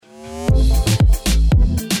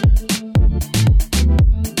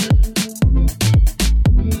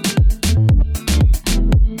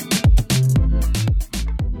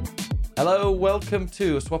welcome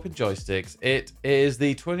to Swapping Joysticks. It is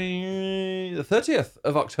the 30th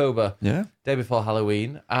of October, day before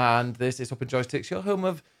Halloween, and this is Swapping Joysticks, your home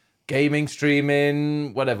of gaming,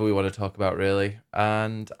 streaming, whatever we want to talk about, really.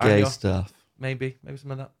 And gay stuff. Maybe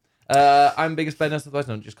something like that. I'm Biggest Ben, otherwise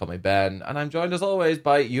known, just call me Ben, and I'm joined as always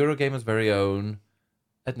by Eurogamer's very own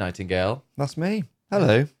Ed Nightingale. That's me.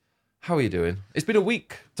 Hello. How are you doing? It's been a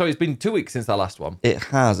week. Sorry, it's been 2 weeks since our last one. It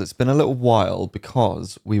has. It's been a little while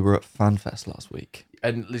because we were at Fanfest last week.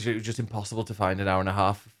 And literally, it was just impossible to find an hour and a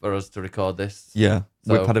half for us to record this. Yeah,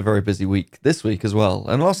 so, we've had a very busy week this week as well.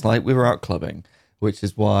 And last night we were out clubbing, which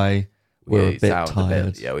is why we're a bit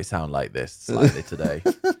tired. We sound like this slightly today.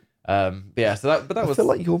 Yeah, so that was... I feel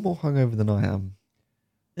like you're more hungover than I am.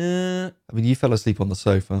 I mean, you fell asleep on the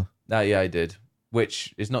sofa. Yeah, I did.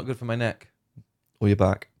 Which is not good for my neck. Or your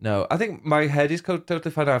back. No, I think my head is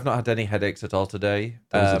totally fine. I've not had any headaches at all today.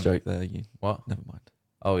 There was a joke there. What? Never mind.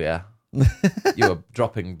 Oh, yeah. You were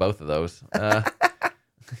dropping both of those.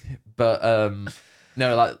 But,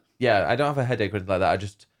 no, like, yeah, I don't have a headache or anything like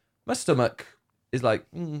that. My stomach is like,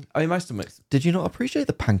 my stomach's... Did you not appreciate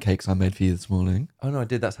the pancakes I made for you this morning? Oh, no, I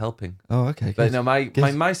did. That's helping. Oh, okay. But no,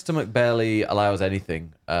 my stomach barely allows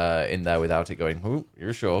anything in there without it going, oh,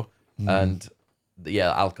 you're sure? And...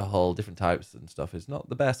 yeah, alcohol, different types and stuff is not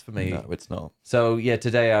the best for me. No, it's not. So yeah,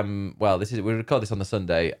 today we record this on the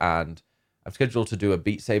Sunday, and I'm scheduled to do a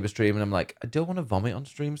Beat Saber stream, and I'm like, I don't want to vomit on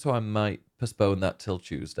stream, so I might postpone that till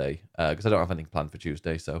Tuesday because I don't have anything planned for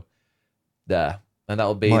Tuesday. So there, and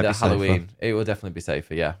that'll be the Halloween. Safer. It will definitely be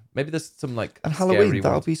safer. Yeah, maybe there's some like and Halloween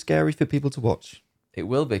that'll be scary for people to watch. It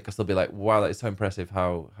will be because they'll be like, wow, that is so impressive.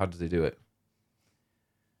 How does he do it?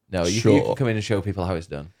 No, you can come in and show people how it's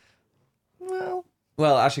done.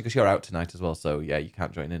 Well, actually, because you're out tonight as well, so yeah, you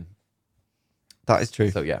can't join in. That is true.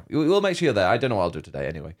 So yeah, we'll make sure you're there. I don't know what I'll do today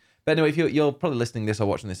anyway. But anyway, if you're probably listening this or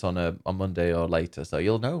watching this on Monday or later, so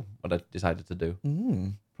you'll know what I decided to do.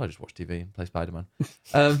 Probably just watch TV and play Spider-Man.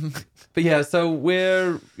 But yeah,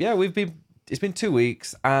 so it's been 2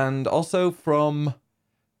 weeks, and also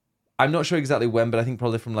I'm not sure exactly when, but I think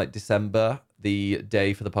probably from like December, the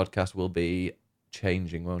day for the podcast will be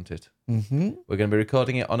changing, won't it? Mm-hmm. We're going to be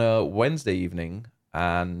recording it on a Wednesday evening.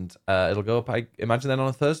 And it'll go up, I imagine, then on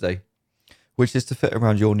a Thursday. Which is to fit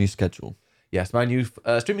around your new schedule. Yes, my new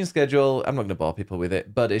streaming schedule. I'm not going to bore people with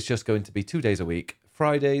it, but it's just going to be 2 days a week,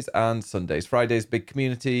 Fridays and Sundays. Fridays, big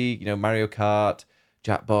community, Mario Kart,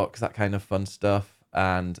 Jackbox, that kind of fun stuff.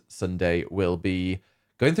 And Sunday will be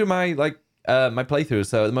going through my my playthroughs.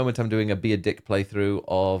 So at the moment, I'm doing a Be a Dick playthrough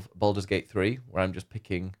of Baldur's Gate 3, where I'm just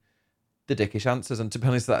picking the dickish answers. And to be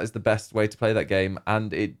honest, that is the best way to play that game.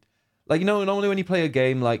 And it... normally when you play a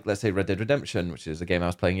game like, let's say, Red Dead Redemption, which is a game I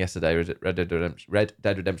was playing yesterday, Red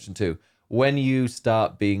Dead Redemption 2, when you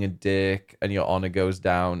start being a dick and your honor goes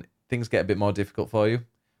down, things get a bit more difficult for you.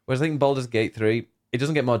 Whereas I think Baldur's Gate 3, it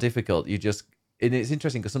doesn't get more difficult. And it's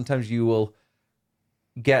interesting because sometimes you will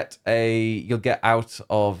you'll get out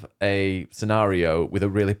of a scenario with a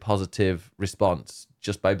really positive response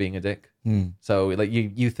just by being a dick. So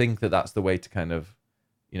you think that that's the way to kind of,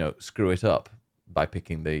 screw it up. By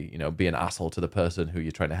picking be an asshole to the person who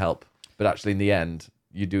you're trying to help. But actually, in the end,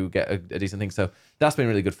 you do get a decent thing. So that's been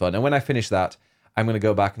really good fun. And when I finish that, I'm going to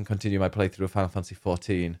go back and continue my playthrough of Final Fantasy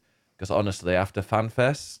XIV. Because honestly, after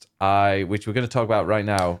Fanfest, which we're going to talk about right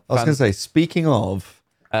now. I was going to say, speaking of...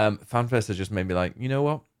 Fanfest has just made me like, you know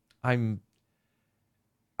what?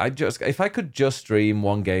 If I could just stream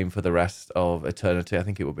one game for the rest of eternity, I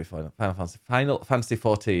think it would be Final Fantasy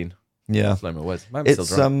XIV. Yeah, slow my words.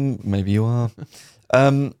 It's maybe you are.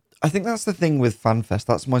 I think that's the thing with FanFest.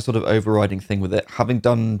 That's my sort of overriding thing with it. Having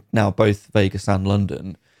done now both Vegas and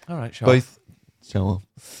London. All right, sure.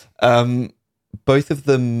 Both of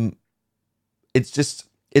them.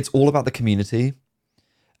 It's all about the community,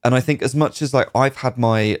 and I think as much as I've had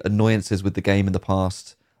my annoyances with the game in the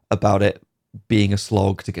past about it being a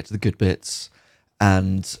slog to get to the good bits,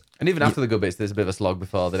 and even after the good bits, there's a bit of a slog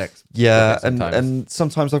before the next. Yeah, and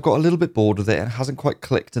sometimes I've got a little bit bored with it and it hasn't quite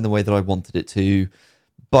clicked in the way that I wanted it to.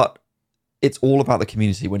 But it's all about the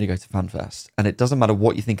community when you go to FanFest. And it doesn't matter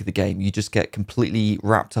what you think of the game. You just get completely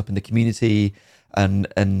wrapped up in the community and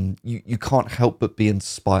you can't help but be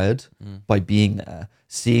inspired by being there,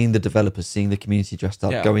 seeing the developers, seeing the community dressed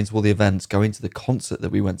up, going to all the events, going to the concert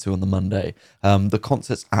that we went to on the Monday, the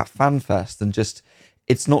concerts at FanFest, and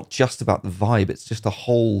it's not just about the vibe, it's just a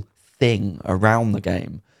whole thing around the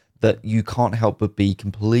game that you can't help but be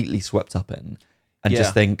completely swept up in and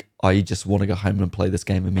just think, I just want to go home and play this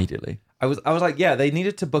game immediately. I was like, they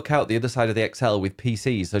needed to book out the other side of the XL with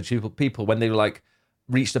PCs, so people when they were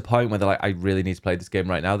reached a point where they're like, I really need to play this game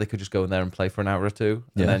right now, they could just go in there and play for an hour or two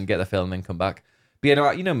and then get the fill and then come back.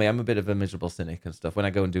 But you know me, I'm a bit of a miserable cynic and stuff. When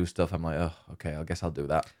I go and do stuff, I'm like, oh, okay, I guess I'll do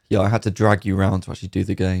that. Yeah, I had to drag you around to actually do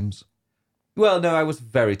the games. Well, no, I was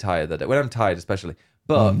very tired that day. When I'm tired, especially.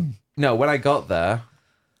 But no, when I got there,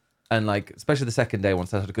 and like, especially the second day,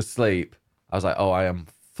 once I had to go sleep, I was like, oh, I am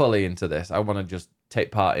fully into this. I want to just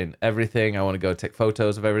take part in everything. I want to go take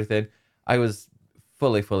photos of everything. I was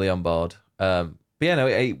fully on board. But yeah,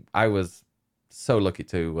 no, I was so lucky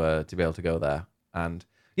to be able to go there. And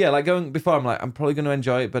yeah, like going before, I'm like, I'm probably going to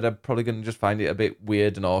enjoy it, but I'm probably going to just find it a bit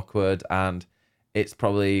weird and awkward. And it's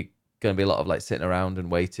probably going to be a lot of like sitting around and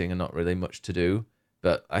waiting and not really much to do.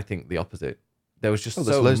 But I think the opposite. There was just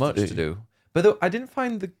so much to do. But I didn't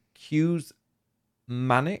find the queues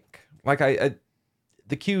manic. Like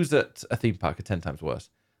the queues at a theme park are 10 times worse.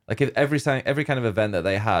 Like if every kind of event that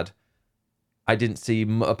they had, I didn't see,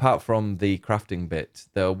 apart from the crafting bit,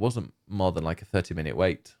 there wasn't more than like a 30-minute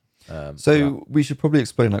wait. So we should probably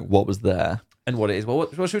explain like what was there. And what it is. Well,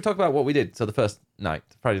 what should we talk about what we did? So the first night,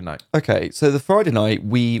 Friday night. Okay, so the Friday night,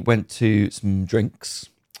 we went to some drinks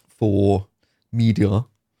for media.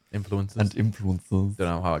 Influencers. And influencers. Don't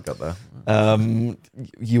know how I got there.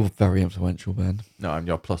 You're very influential, Ben. No, I'm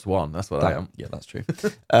your +1. That's what I am. Yeah, that's true.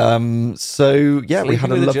 So yeah, we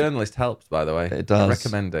had a journalist helps, by the way. It does. I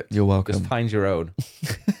recommend it. You're welcome. Just find your own.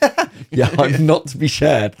 Yeah, I'm not to be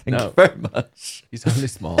shared. Thank you very much. He's only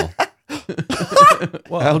small.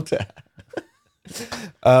 How dare.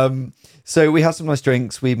 So we had some nice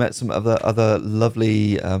drinks. We met some other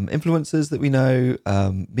lovely influencers that we know.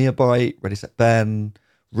 Mia Bite, Ready Set Ben,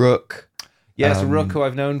 Rook. Yes, Rook, who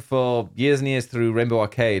I've known for years and years through Rainbow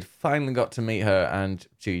Arcade. Finally got to meet her, and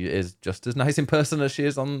she is just as nice in person as she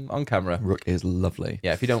is on camera. Rook is lovely.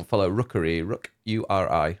 Yeah, if you don't follow Rookery, Rook,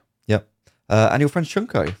 URI. Yep. And your friend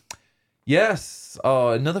Shunko. Yes. Oh,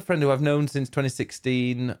 another friend who I've known since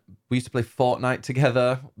 2016. We used to play Fortnite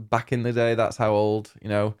together back in the day. That's how old,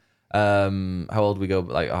 how old we go,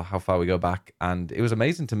 like how far we go back. And it was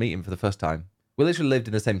amazing to meet him for the first time. We literally lived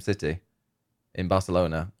in the same city in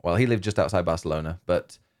Barcelona. Well, he lived just outside Barcelona,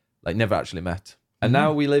 but like never actually met. And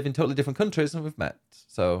now we live in totally different countries and we've met.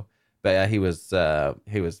 So, but yeah, he was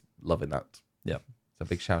loving that. Yeah. So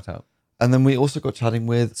big shout out. And then we also got chatting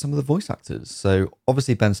with some of the voice actors. So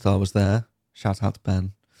obviously Ben Starr was there. Shout out to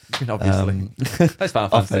Ben. Obviously. That's Final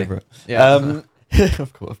Fantasy. Our favourite. Yeah.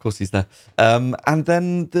 Of course he's there. And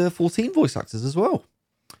then the 14 voice actors as well.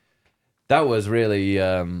 That was really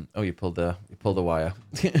you pulled the wire.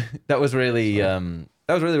 That was really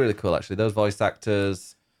really cool actually. Those voice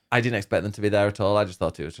actors, I didn't expect them to be there at all. I just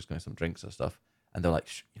thought it was just going to be some drinks or stuff. And they're like,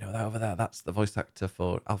 that over there, that's the voice actor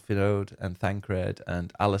for Alfinode and Thancred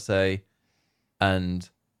and Alice. And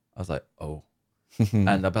I was like, oh.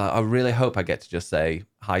 And I really hope I get to just say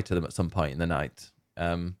hi to them at some point in the night.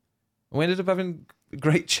 We ended up having a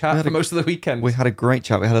great chat for most of the weekend. We had a great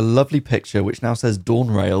chat. We had a lovely picture, which now says Dawn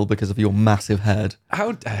Rail because of your massive head.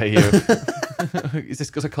 How dare you? Is this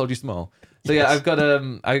because I called you small? So yes. Yeah,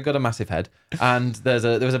 I've got a massive head, and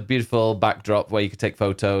there was a beautiful backdrop where you could take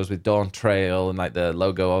photos with Dawn Trail and like the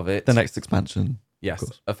logo of it. The next expansion. Yes,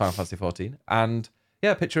 of Final Fantasy XIV. And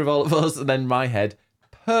yeah, a picture of all of us, and then my head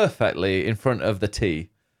perfectly in front of the T.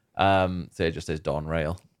 So it just says Dawn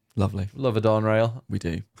Rail. Lovely. Love a Dawn Rail. We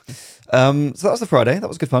do. So that was the Friday. That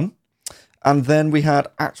was good fun. And then we had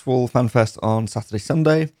actual FanFest on Saturday,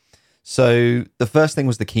 Sunday. So the first thing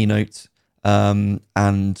was the keynote,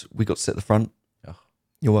 and we got to sit at the front. Oh.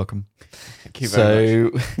 You're welcome. Thank you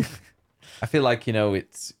very much. I feel like,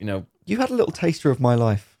 it's, You had a little taster of my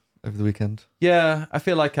life over the weekend. Yeah, I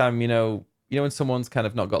feel like I'm, when someone's kind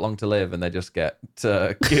of not got long to live and they just get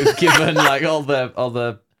given like all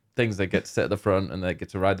the things, they get to sit at the front and they get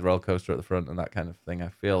to ride the roller coaster at the front and that kind of thing. I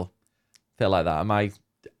feel like that.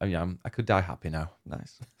 I could die happy now.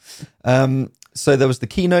 Nice. So there was the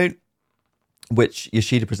keynote, which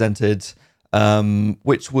Yoshida presented,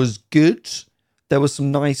 which was good. There was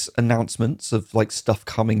some nice announcements of like stuff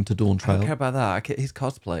coming to Dawn Trail. I don't care about that. His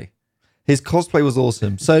cosplay. His cosplay was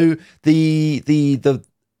awesome. So the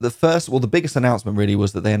biggest announcement really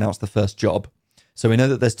was that they announced the first job. So we know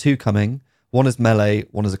that there's two coming. One is melee,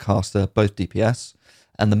 one is a caster, both DPS.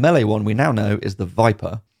 And the melee one we now know is the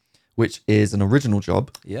Viper, which is an original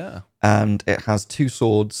job. Yeah. And it has two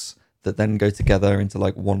swords that then go together into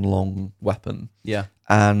like one long weapon. Yeah.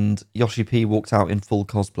 And Yoshi P walked out in full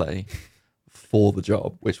cosplay for the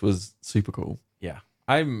job, which was super cool. Yeah.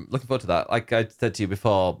 I'm looking forward to that. Like I said to you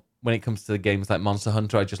before, when it comes to games like Monster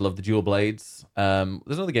Hunter, I just love the dual blades.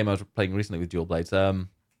 There's another game I was playing recently with dual blades.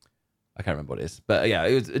 I can't remember what it is. But yeah,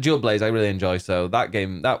 it was dual blades I really enjoy. So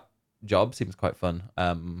that job seems quite fun.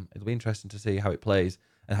 It'll be interesting to see how it plays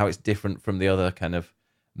and how it's different from the other kind of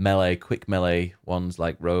quick melee ones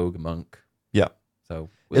like Rogue, Monk. Yeah. So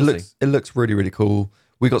we'll see. It looks really, really cool.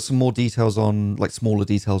 We got some more details on, like smaller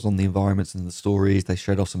details on the environments and the stories. They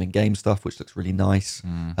showed off some in-game stuff, which looks really nice.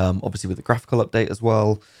 Obviously with the graphical update as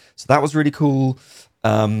well. So that was really cool.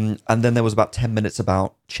 And then there was about 10 minutes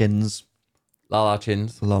about chins. Lala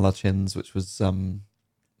Chins. Lala chins, which was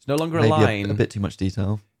It's no longer a maybe line. a bit too much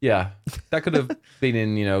detail. Yeah. That could have been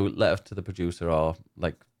in, letter to the producer or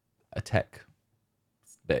like a tech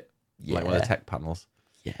bit. Like one of the tech panels.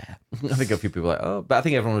 Yeah. I think a few people were like, oh, but I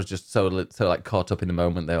think everyone was just so like caught up in the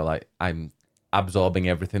moment. They were like, I'm absorbing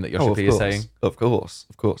everything that Yoshi P is saying. Of course.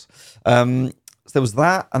 So there was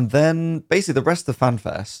that, and then basically the rest of the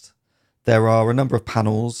FanFest, there are a number of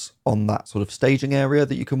panels on that sort of staging area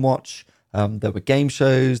that you can watch. There were game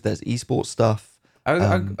shows, there's esports stuff.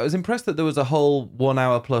 I was impressed that there was a whole 1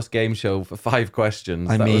 hour plus game show for 5 questions.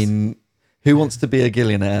 Who Wants to Be a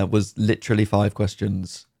Gillionaire was literally 5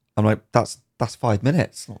 questions. I'm like, that's 5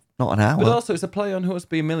 minutes, not an hour. But also, it's a play on Who Wants to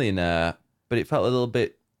Be a Millionaire, but it felt a little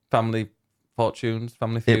bit Family Fortunes,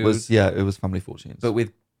 Family Feud. It was Family Fortunes.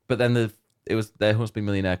 But then it was their Who Wants to Be a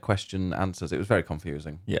Millionaire question answers. It was very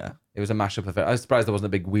confusing. Yeah. It was a mashup of it. I was surprised there wasn't a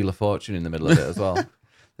big Wheel of Fortune in the middle of it as well. There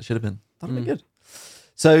should have been. That'd have been good.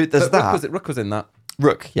 So there's that. Rook was in that.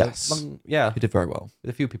 Rook, yes. Yeah. He did very well.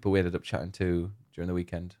 With a few people we ended up chatting to during the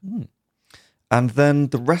weekend. And then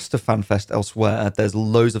the rest of FanFest elsewhere, there's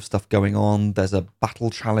loads of stuff going on. There's a battle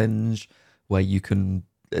challenge where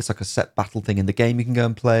it's like a set battle thing in the game you can go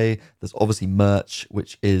and play. There's obviously merch,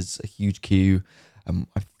 which is a huge queue.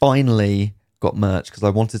 I finally got merch because I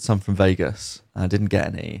wanted some from Vegas and I didn't get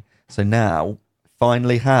any. So now,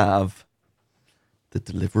 finally have the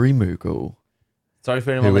Delivery Moogle. Sorry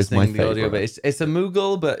for anyone listening to the audio, favourite. but it's a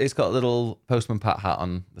Moogle, but it's got a little Postman Pat hat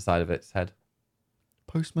on the side of its head.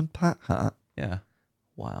 Postman Pat hat? Yeah.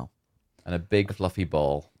 Wow. And a big fluffy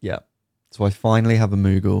ball. Yeah. So I finally have a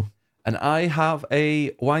Moogle. And I have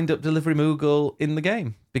a wind-up Delivery Moogle in the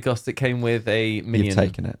game because it came with a minion. You've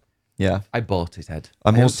taken it. Yeah. I bought it, Ed.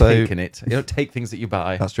 I'm I also taken it. You don't take things that you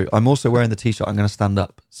buy. That's true. I'm also wearing the t-shirt. I'm going to stand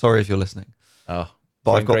up. Sorry if you're listening. Oh,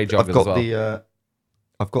 but I've got well.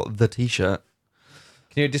 I've got the t-shirt.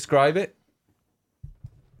 Can you describe it?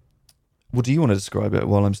 Well, do you want to describe it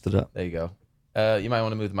while I'm stood up? There you go. You might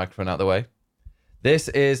want to move the microphone out of the way. This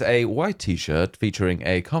is a white t-shirt featuring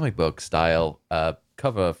a comic book style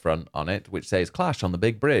cover front on it, which says Clash on the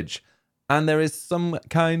Big Bridge. And there is some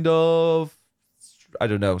kind of, I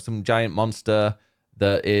don't know, some giant monster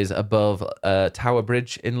that is above a Tower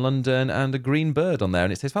Bridge in London and a green bird on there.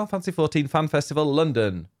 And it says Final Fantasy XIV Fan Festival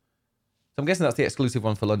London. So I'm guessing that's the exclusive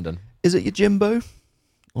one for London. Is it your Jimbo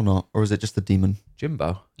or not? Or is it just the demon?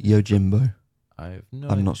 Jimbo? Yo Jimbo.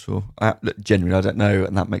 I'm not sure. Genuinely, I don't know,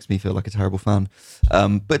 and that makes me feel like a terrible fan.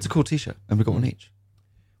 But it's a cool t-shirt, and we've got one each.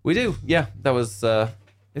 We do, yeah. That was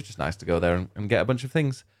it's just nice to go there and get a bunch of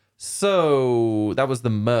things. So that was the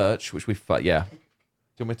merch, which yeah. Do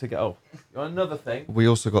you want me to get? Oh, you want another thing? We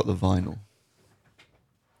also got the vinyl.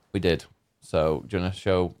 We did. So do you want to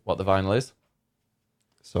show what the vinyl is?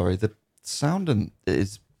 Sorry, the sound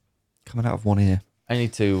is coming out of one ear. I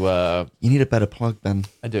need to. You need a better plug, Ben.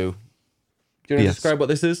 I do. Do you want to describe what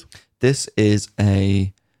this is? This is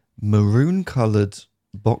a maroon-coloured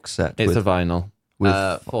box set. It's a vinyl. With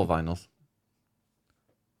 4 vinyls.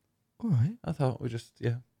 All right. I thought we just,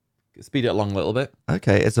 speed it along a little bit.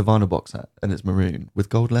 Okay, it's a vinyl box set, and it's maroon with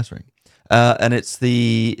gold lettering. And it's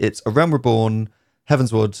A Realm Reborn,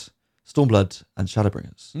 Heavensward, Stormblood, and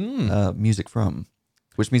Shadowbringers. Music from,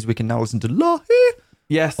 which means we can now listen to Lahi.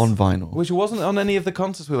 Yes. On vinyl. Which wasn't on any of the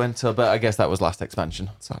concerts we went to, but I guess that was last expansion.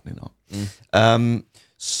 Sadly not.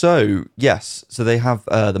 So, yes. So they have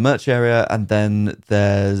the merch area, and then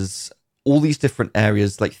there's all these different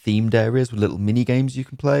areas, like themed areas with little mini games you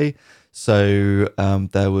can play. So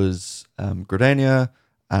there was Gridania,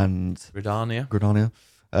 Thanalan,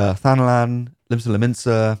 Limsa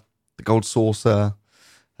Laminsa, the Gold Saucer,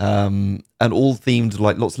 and all themed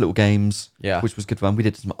like lots of little games, which was good fun. We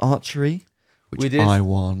did some archery. I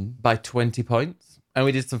won by 20 points, and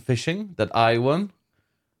we did some fishing that I won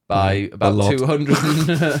by about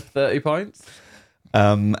 230 points.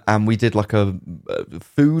 And we did like a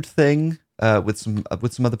food thing with some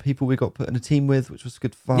other people we got put in a team with, which was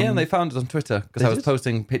good fun. Yeah, and they found us on Twitter because I was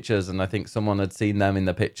posting pictures, and I think someone had seen them in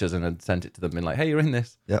the pictures and had sent it to them, and like, "Hey, you're in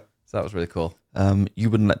this." Yep. So that was really cool. You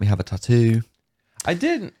wouldn't let me have a tattoo. I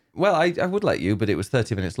didn't. Well, I would let you, but it was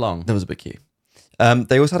 30 minutes long. There was a big queue.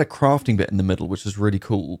 They also had a crafting bit in the middle, which was really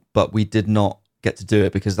cool, but we did not get to do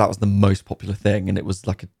it because that was the most popular thing, and it was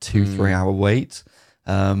like a 2-3 hour wait.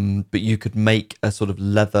 But you could make a sort of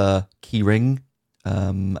leather key ring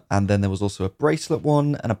And then there was also a bracelet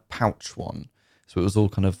one and a pouch one. So it was all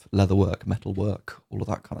kind of leather work, metal work, all of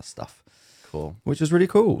that kind of stuff. Cool. Which was really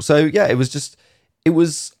cool. So yeah, it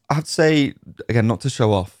was, I have to say, again, not to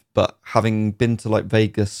show off, but having been to like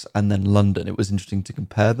Vegas and then London, it was interesting to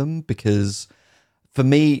compare them, because for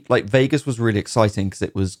me, like Vegas was really exciting because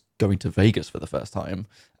it was going to Vegas for the first time,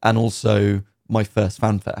 and also my first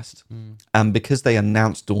FanFest. And because they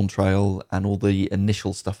announced Dawn Trail and all the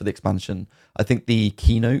initial stuff for the expansion, I think the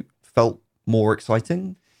keynote felt more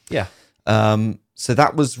exciting. Yeah. So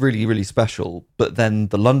that was really, really special. But then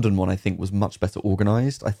the London one, I think, was much better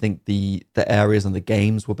organized. I think the areas and the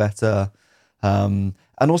games were better. And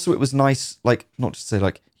also it was nice, like, not just to say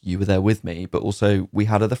like you were there with me, but also we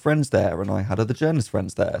had other friends there and I had other journalist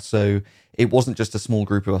friends there. So it wasn't just a small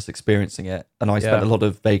group of us experiencing it. And I spent a lot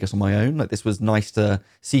of Vegas on my own. Like, this was nice to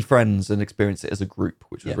see friends and experience it as a group,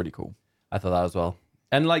 which was really cool. I thought that as well.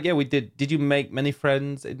 And like, yeah, we did. Did you make many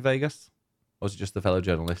friends in Vegas? Or was it just the fellow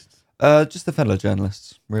journalists? Just the fellow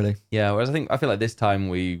journalists, really. Yeah, whereas I feel like this time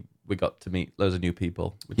we got to meet loads of new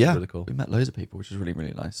people, which is really cool. We met loads of people, which is really,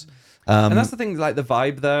 really nice. And that's the thing, like the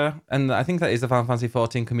vibe there. And I think that is the Final Fantasy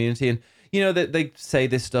XIV community. And, you know, they say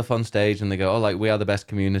this stuff on stage and they go, oh, like, we are the best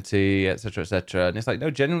community, etc., etc. And it's like, no,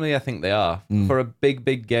 genuinely, I think they are. For a big,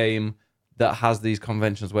 big game that has these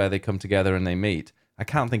conventions where they come together and they meet, I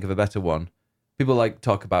can't think of a better one. People like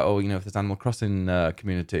talk about, oh, you know, if there's Animal Crossing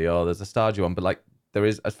community or there's a Stardew one, but like there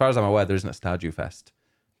is, as far as I'm aware, there isn't a Stardew Fest.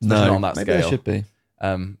 No, not on that maybe scale. there should be.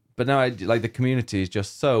 But no, like the community is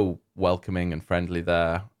just so welcoming and friendly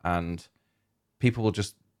there, and people will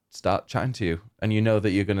just start chatting to you, and you know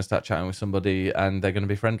that you're going to start chatting with somebody, and they're going to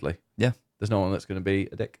be friendly. Yeah, there's no one that's going to be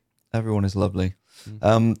a dick. Everyone is lovely.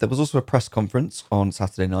 There was also a press conference on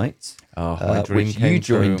Saturday night, which you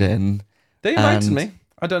joined in. They invited me.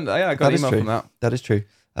 I got an email from that. That is true.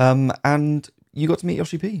 And you got to meet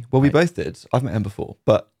Yoshi P. Well, we both did. I've met him before,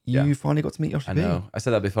 but you finally got to meet Yoshi P. I know. I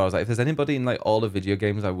said that before. I was like, if there's anybody in like all the video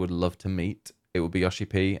games I would love to meet, it would be Yoshi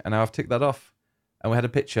P. And now I've ticked that off. And we had a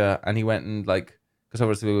picture, and he went and like, because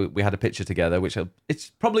obviously we had a picture together, which it's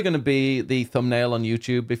probably going to be the thumbnail on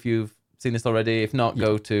YouTube if you've seen this already. If not,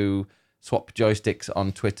 go to Swap Joysticks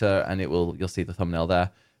on Twitter, and you'll see the thumbnail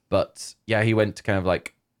there. But yeah, he went to kind of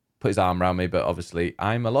like put his arm around me, but obviously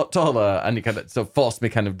I'm a lot taller, and he kind of forced me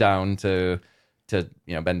kind of down to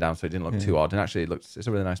bend down so it didn't look too odd. And actually it's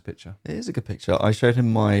a really nice picture. It is a good picture. I showed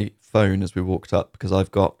him my phone as we walked up, because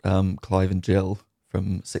I've got Clive and Jill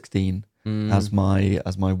from 16 as my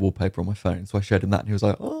wallpaper on my phone. So I showed him that, and he was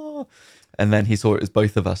like, oh. And then he saw it was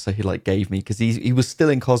both of us, so he like gave me, because he was still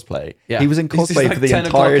in cosplay. Yeah. He was in cosplay like for the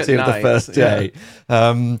entirety of the first day.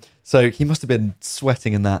 So he must have been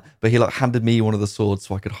sweating in that. But he like handed me one of the swords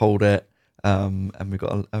so I could hold it. And we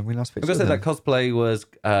got a really nice picture. I'm gonna say that cosplay was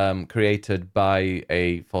created by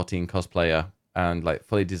a 14 cosplayer and like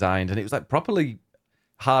fully designed, and it was like properly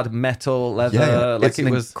hard metal leather. Yeah, like it's an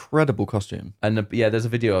incredible costume. And there's a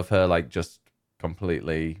video of her like just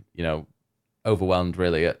completely, overwhelmed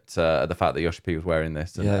really at the fact that Yoshi P was wearing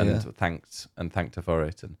this, and thanked her for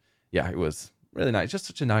it. And yeah, it was really nice. Just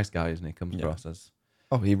such a nice guy, isn't he? Comes across as.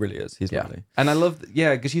 Oh, he really is. He's lovely. And I love,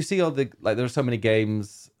 because you see all the like, there are so many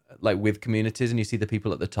games like with communities, and you see the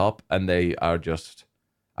people at the top, and they are just,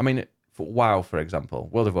 I mean, for WoW, for example,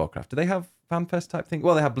 World of Warcraft, do they have FanFest type thing?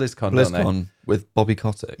 Well, they have BlizzCon, don't they? With Bobby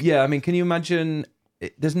Kotick. Yeah, I mean, can you imagine?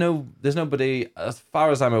 There's nobody, as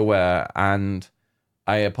far as I'm aware, and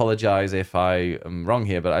I apologize if I am wrong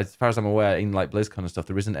here, but as far as I'm aware, in like BlizzCon and stuff,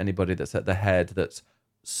 there isn't anybody that's at the head that's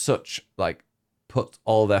such like put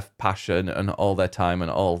all their passion and all their time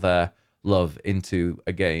and all their love into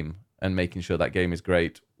a game and making sure that game is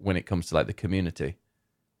great when it comes to like the community.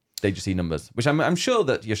 They just see numbers, which I'm sure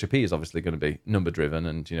that Yoshi P is obviously going to be number driven,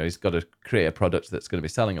 and he's got to create a product that's going to be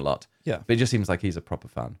selling a lot. Yeah, but it just seems like he's a proper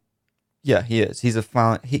fan. Yeah, he is. He's a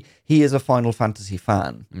fan. He is a Final Fantasy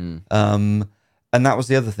fan. And that was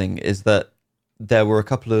the other thing, is that there were a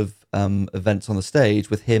couple of events on the stage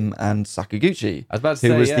with him and Sakaguchi,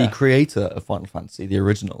 who was the creator of Final Fantasy, the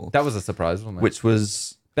original. That was a surprise, wasn't it? Which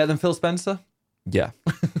was better than Phil Spencer. Yeah.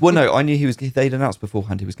 Well, no, I knew they'd announced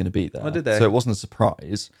beforehand he was going to be there. Oh, did they? So it wasn't a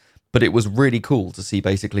surprise, but it was really cool to see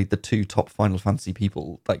basically the two top Final Fantasy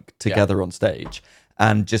people like together on stage,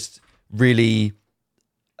 and just really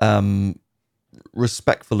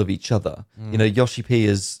respectful of each other. Yoshi P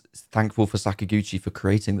is thankful for Sakaguchi for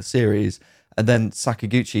creating the series, and then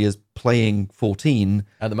Sakaguchi is playing 14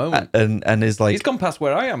 at the moment, and is like, he's gone past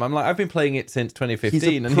where I am. I'm like, I've been playing it since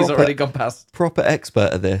 2015, and he's already gone past. Proper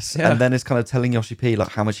expert at this, and then is kind of telling Yoshi P like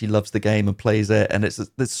how much he loves the game and plays it, and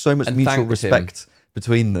there's so much mutual respect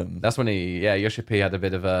between them. That's when Yoshi P had a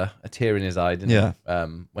bit of a tear in his eye, didn't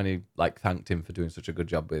he? When he thanked him for doing such a good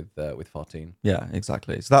job with 14. Yeah,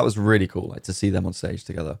 exactly. So that was really cool, to see them on stage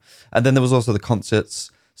together. And then there was also the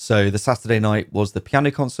concerts. So the Saturday night was the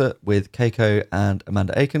piano concert with Keiko and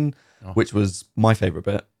Amanda Aiken, which was my favorite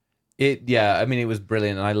bit. It was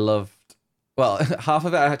brilliant, and I loved. Well, half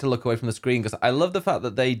of it I had to look away from the screen because I love the fact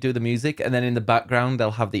that they do the music, and then in the background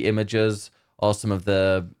they'll have the images or some of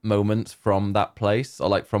the moments from that place,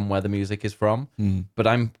 or from where the music is from. But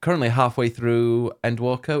I'm currently halfway through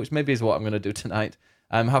Endwalker, which maybe is what I'm going to do tonight.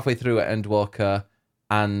 I'm halfway through Endwalker,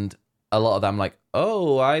 and a lot of that I'm like,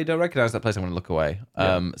 oh, I don't recognize that place. I'm going to look away.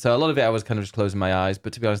 So a lot of it I was kind of just closing my eyes.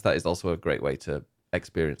 But to be honest, that is also a great way to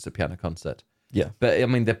experience a piano concert. Yeah. But I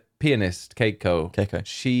mean, the pianist, Keiko,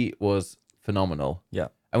 she was phenomenal. Yeah.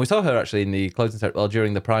 And we saw her actually in the closing set,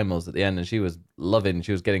 during the primals at the end, and she was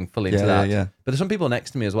getting fully into that. Yeah. But there's some people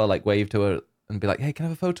next to me as well, wave to her and be like, hey, can I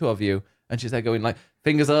have a photo of you? And she's there going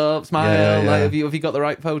fingers up, smile, have you got the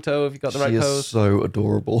right photo? Have you got the right pose? She is so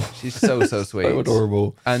adorable. She's so sweet. So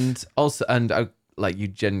adorable. And also, you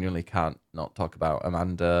genuinely can't not talk about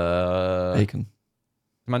Amanda Aiken.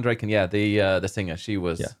 Amanda Aiken, the singer. She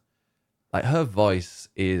was her voice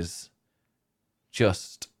is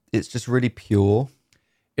just... It's just really pure.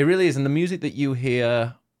 It really is. And the music that you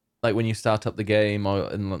hear, when you start up the game,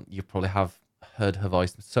 and you probably have heard her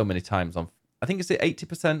voice so many times on, I think it's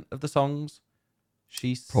 80% of the songs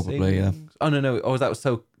she probably sings. Oh, no. Oh, that was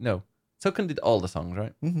Sokun did all the songs,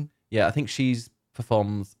 right? Mm-hmm. Yeah, I think she's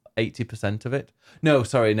performs 80% of it. No,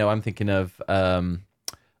 sorry, no, I'm thinking of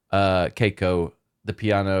Keiko, the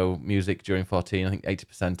piano music during 14. I think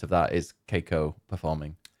 80% of that is Keiko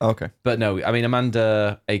performing. Oh, okay. But no, I mean,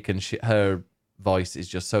 Amanda Aiken, her voice is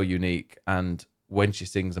just so unique, and when she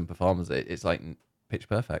sings and performs it, it's pitch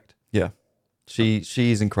perfect. Yeah.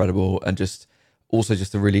 She's incredible, and just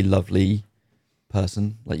a really lovely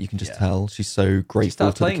person. You can just tell she's so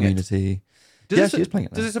grateful to the community. She is playing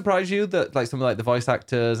it now. Does it surprise you that some of the voice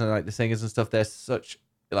actors and the singers and stuff, they're such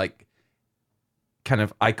kind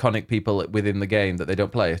of iconic people within the game that they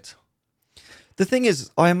don't play it? The thing is,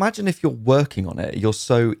 I imagine if you're working on it, you're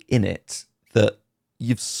so in it that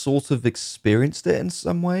you've sort of experienced it in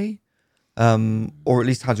some way, or at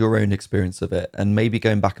least had your own experience of it, and maybe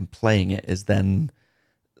going back and playing it is then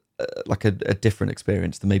a different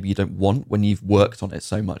experience that maybe you don't want when you've worked on it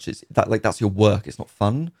so much. It's that's your work. It's not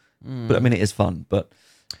fun, but I mean it is fun. But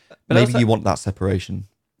maybe also, you want that separation.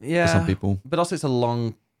 Yeah, for some people. But also it's a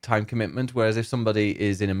long time commitment. Whereas if somebody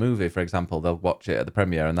is in a movie, for example, they'll watch it at the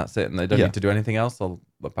premiere and that's it, and they don't need to do anything else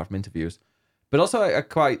apart from interviews. But also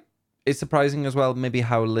it's surprising as well, maybe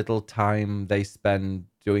how little time they spend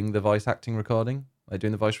doing the voice acting recording,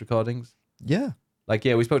 doing the voice recordings. Yeah.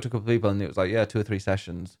 We spoke to a couple of people and it was 2 or 3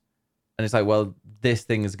 sessions. And it's well, this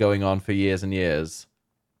thing is going on for years and years.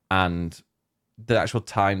 And the actual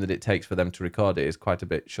time that it takes for them to record it is quite a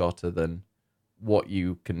bit shorter than what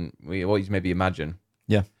you maybe imagine.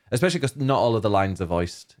 Yeah. Especially because not all of the lines are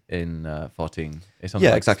voiced in 14. It's on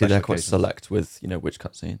exactly. They're quite occasions. select with, which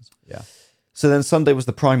cutscenes. Yeah. So then Sunday was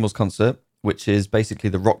the Primals concert, which is basically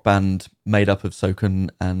the rock band made up of Sokun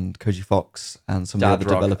and Koji Fox and some of the other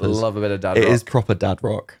developers. I love a bit of dad rock. It is proper dad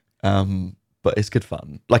rock, but it's good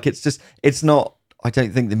fun. It's not, I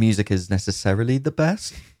don't think the music is necessarily the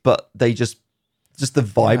best, but they just the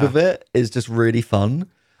vibe of it is just really fun.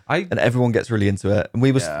 And everyone gets really into it. And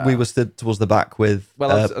we were stood towards the back with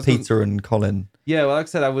Peter and Colin. Yeah, well, like I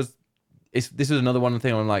said, this was another one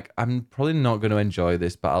thing. I'm probably not going to enjoy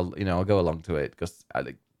this, but I'll go along to it because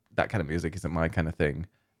that kind of music isn't my kind of thing.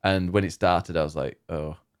 And when it started, I was like,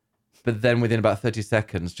 oh. But then within about 30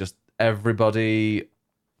 seconds, just everybody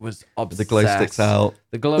was obsessed. The glow sticks out.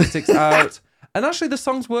 The glow sticks out. And actually, the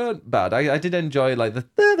songs weren't bad. I did enjoy they're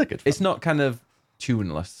good fun. It's not kind of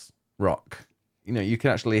tuneless rock. You can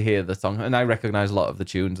actually hear the song, and I recognize a lot of the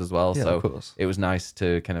tunes as well. Yeah, so of course. It was nice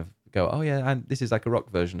to kind of go, oh yeah, and this is a rock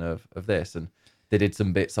version of this. And they did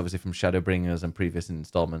some bits, obviously, from Shadowbringers and previous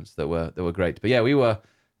installments that were great. But yeah, we were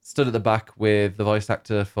stood at the back with the voice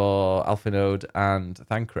actor for Alphinode and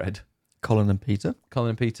Thancred, Colin and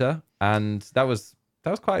Peter, and that was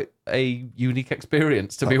quite a unique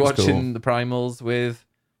experience to be watching the Primals with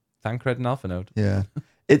Thancred and Alphinode. Yeah.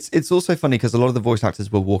 It's also funny because a lot of the voice actors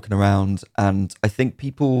were walking around, and I think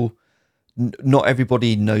people, not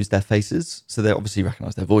everybody knows their faces, so they obviously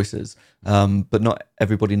recognize their voices, but not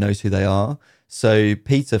everybody knows who they are. So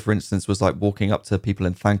Peter, for instance, was walking up to people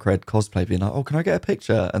in Thancred cosplay, being like, "Oh, can I get a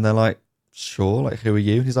picture?" And they're like, "Sure." Who are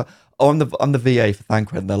you? And he's like, "Oh, I'm the VA for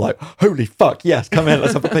Thancred." And they're like, "Holy fuck, yes, come in,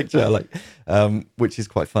 let's have a picture." Which is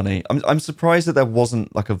quite funny. I'm surprised that there wasn't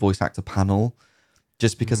a voice actor panel.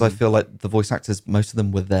 just because I feel like the voice actors, most of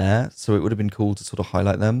them were there, so it would have been cool to sort of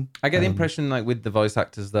highlight them. I get the impression, like with the voice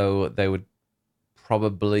actors, though, they would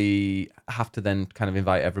probably have to then kind of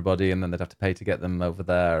invite everybody, and then they'd have to pay to get them over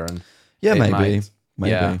there. And Yeah, maybe.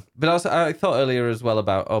 yeah. But also, I thought earlier as well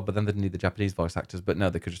about, but then they'd need the Japanese voice actors. But no,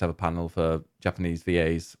 they could just have a panel for Japanese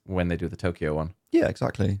VAs when they do the Tokyo one. Yeah,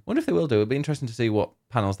 exactly. Wonder if they will do. It'd be interesting to see what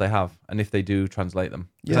panels they have and if they do translate them.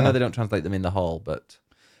 Because I know they don't translate them in the hall, but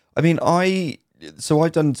I mean, I've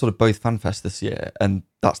done sort of both FanFest this year, and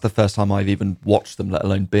that's the first time I've even watched them, let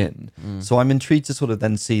alone been. So I'm intrigued to sort of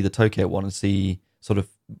then see the Tokyo one and sort of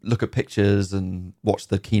look at pictures and watch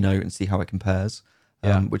the keynote and see how it compares,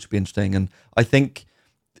 which would be interesting. And I think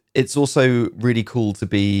it's also really cool to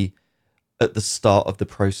be at the start of the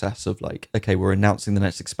process of like, okay, we're announcing the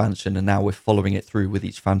next expansion and now we're following it through with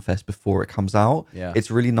each FanFest before it comes out. Yeah.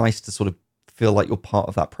 It's really nice to sort of feel like you're part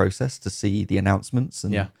of that process, to see the announcements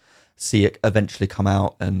and see it eventually come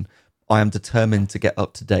out. And I am determined to get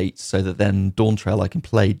up to date so that then Dawn Trail I can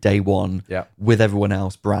play day one with everyone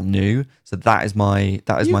else brand new. So that is my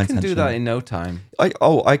intention. You can do that in no time.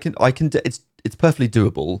 I can it's perfectly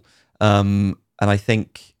doable. And I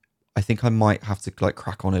think I might have to like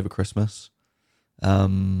crack on over Christmas.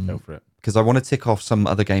 Go for it. Because I want to tick off some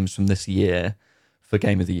other games from this year for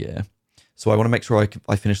Game of the Year. So I want to make sure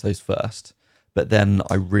I finish those first. But then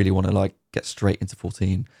I really want to like get straight into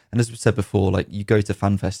 14. And as we said before, like you go to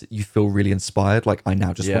FanFest, you feel really inspired. Like I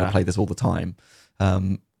now just want to play this all the time.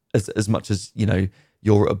 As much as, you know,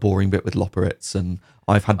 you're at a boring bit with Loporits, and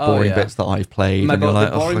I've had boring bits that I've played. And you're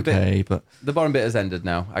like, but the boring bit has ended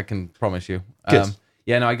now. I can promise you. Good.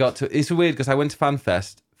 I got to. It's weird because I went to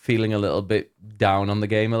FanFest feeling a little bit down on the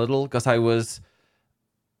game a little because I was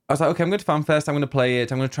like, okay, I'm going to FanFest. I'm going to play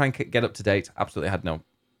it. I'm going to try and get up to date. Absolutely had no.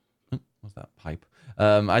 What's that pipe?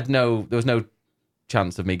 There was no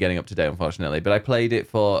chance of me getting up to date, unfortunately. But I played it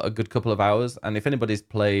for a good couple of hours, and if anybody's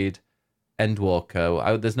played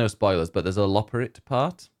Endwalker, there's no spoilers, but there's a Loporit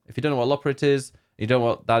part. If you don't know what Loporit is, you don't know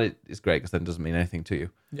what that is, great because then it doesn't mean anything to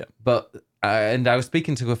you. Yeah. But and I was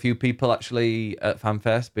speaking to a few people actually at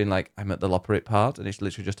FanFest, being like, I'm at the Loporit part, and it's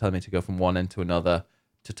literally just telling me to go from one end to another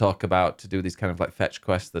to do these kind of like fetch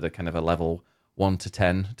quests that are kind of a level 1 to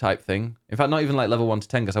 10 type thing. In fact, not even like level 1 to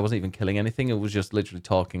 10 because I wasn't even killing anything. It was just literally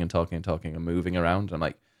talking and moving around. And I'm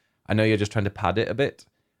like, I know you're just trying to pad it a bit,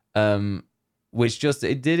 which just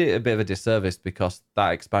it did it a bit of a disservice because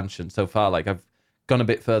that expansion so far, like I've gone a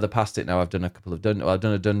bit further past it now. I've done a couple of I've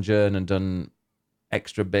done a dungeon and done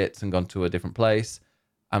extra bits and gone to a different place.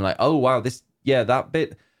 I'm like, oh wow, that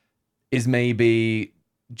bit is maybe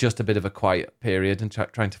just a bit of a quiet period and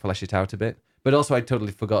trying to flesh it out a bit. But also I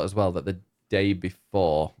totally forgot as well that the day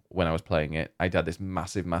before when I was playing it, I'd had this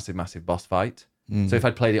massive boss fight. So if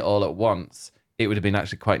I'd played it all at once, it would have been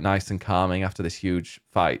actually quite nice and calming after this huge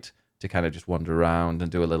fight to kind of just wander around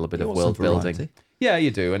and do a little bit of world building. Yeah,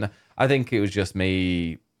 you do. And I think it was just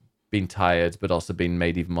me being tired, but also being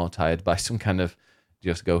made even more tired by some kind of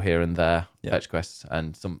just go here and there fetch quests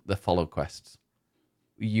and the follow quests.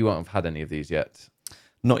 You won't have had any of these yet.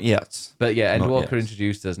 Not yet. But yeah, Endwalker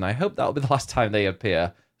introduced us, and I hope that'll be the last time they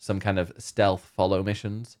appear. Some kind of stealth follow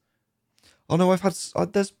missions. Oh no,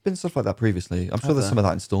 there's been stuff like that previously. I'm sure there's some of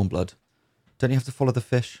that in Stormblood. Don't you have to follow the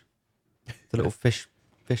fish? The little fish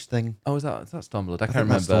thing? Oh, is that Stormblood? I can't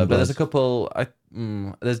remember. But there's a couple.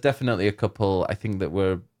 There's definitely a couple. I think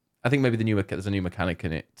maybe there's a new mechanic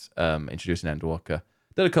in it, introducing Endwalker.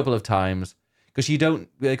 There are a couple of times because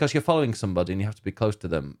you're following somebody and you have to be close to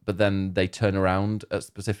them, but then they turn around at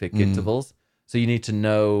specific intervals. So you need to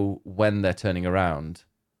know when they're turning around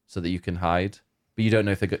so that you can hide. But you don't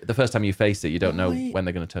know if the first time you face it, you don't know when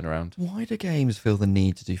they're going to turn around. Why do games feel the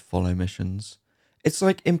need to do follow missions? It's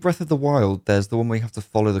like in Breath of the Wild, there's the one where you have to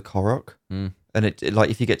follow the Korok. And it like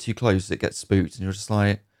if you get too close, it gets spooked, and you're just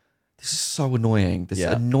like, this is so annoying. This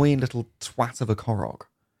annoying little twat of a Korok.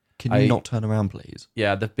 Can you not turn around, please?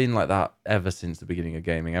 Yeah, they've been like that ever since the beginning of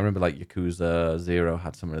gaming. I remember like Yakuza 0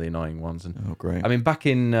 had some really annoying ones. And oh, great. I mean, back like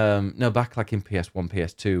in PS1,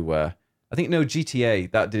 PS2, where I think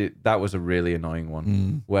GTA that was a really annoying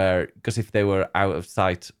one. Where because if they were out of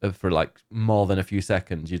sight for like more than a few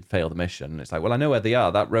seconds, you'd fail the mission. It's like, well, I know where they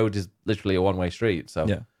are. That road is literally a one-way street. So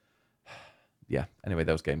yeah. Anyway,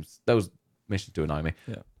 those missions do annoy me.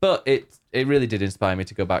 Yeah. But it really did inspire me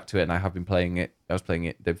to go back to it, and I have been playing it. I was playing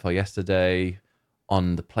it the day before yesterday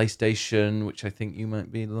on the PlayStation, which I think you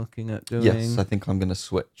might be looking at doing. Yes, I think I'm going to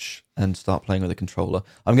switch and start playing with a controller.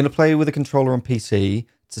 I'm going to play with a controller on PC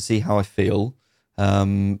to see how I feel,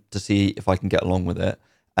 to see if I can get along with it.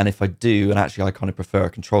 And if I do, and actually I kind of prefer a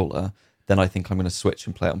controller, then I think I'm going to switch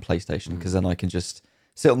and play it on PlayStation, because then I can just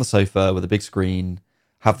sit on the sofa with a big screen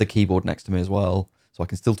have the keyboard next to me as well, so I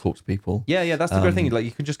can still talk to people. Yeah, that's the great thing. Like,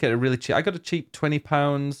 you can just get a really cheap. I got a cheap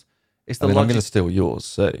 £20. It's the I'm going to steal yours,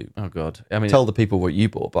 so oh god. I mean, tell the people what you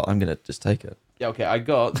bought, but I'm going to just take it. Yeah, okay. I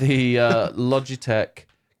got the Logitech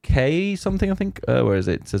K something. I think. Where is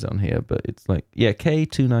it? It says it on here, but it's like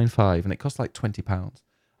K295, and it costs like £20.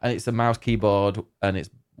 And it's a mouse, keyboard, and it's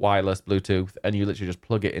wireless Bluetooth, and you literally just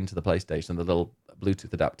plug it into the PlayStation, the little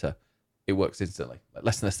Bluetooth adapter. It works instantly, like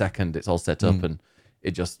less than a second. It's all set up, and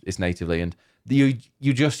it's natively, and you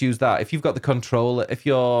just use that. If you've got the controller, if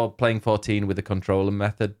you're playing 14 with the controller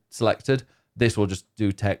method selected, this will just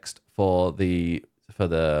do text for the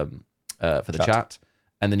chat,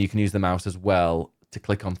 and then you can use the mouse as well to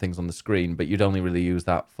click on things on the screen. But you'd only really use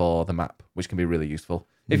that for the map, which can be really useful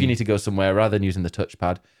if you need to go somewhere rather than using the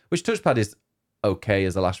touchpad. Which touchpad is okay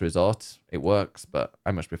as a last resort. It works, but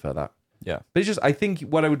I much prefer that. Yeah. But it's just, I think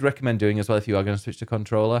what I would recommend doing as well, if you are going to switch to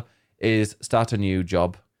controller, is start a new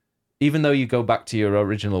job. Even though you go back to your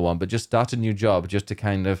original one, but just start a new job just to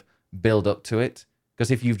kind of build up to it.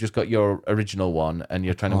 Because if you've just got your original one and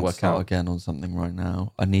you're trying to work out again on something right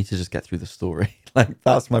now, I need to just get through the story. Like,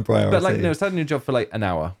 that's my priority. But like, no, start a new job for like an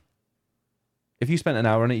hour. If you spent an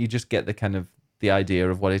hour on it, you just get the idea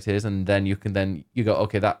of what it is, and then you go,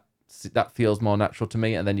 okay, that feels more natural to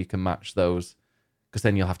me, and then you can match those. Because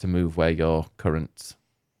then you'll have to move where your current,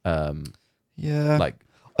 like,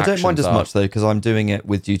 I don't mind as are. much though, because I'm doing it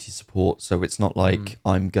with duty support, so it's not like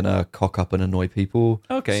I'm gonna cock up and annoy people.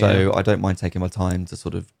 Okay. So I don't mind taking my time to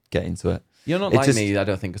sort of get into it. You're not like me, I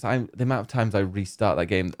don't think, because the amount of times I restart that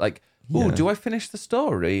game, like, do I finish the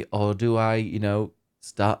story or do I,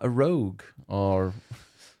 start a rogue or?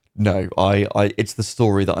 No, I it's the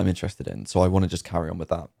story that I'm interested in, so I want to just carry on with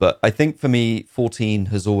that. But I think for me, 14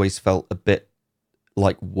 has always felt a bit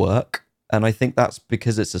like work, and I think that's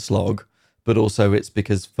because it's a slog, but also it's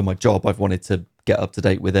because for my job I've wanted to get up to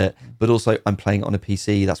date with it, but also I'm playing it on a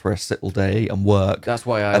PC. That's where I sit all day and work. That's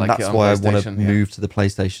why I and like that's it on why I PlayStation, want to move to the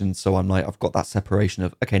PlayStation. So I'm like, I've got that separation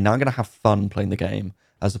of, okay, now I'm gonna have fun playing the game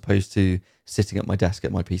as opposed to sitting at my desk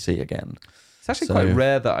at my PC again. It's actually quite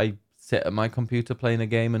rare that I sit at my computer playing a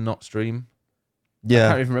game and not stream. Yeah, I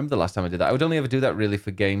can't even remember the last time I did that. I would only ever do that really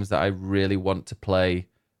for games that I really want to play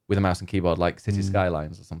with a mouse and keyboard, like City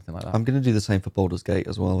Skylines or something like that. I'm going to do the same for Baldur's Gate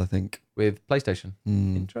as well, I think. With PlayStation.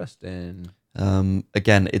 Interesting.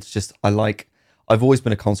 Again, it's just, I've always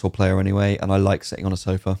been a console player anyway, and I like sitting on a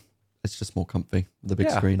sofa. It's just more comfy, the big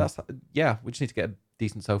screen. We just need to get a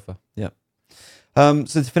decent sofa. Yeah. So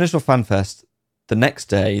to finish off FanFest, the next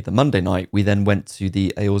day, the Monday night, we then went to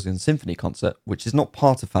the Eorzean Symphony concert, which is not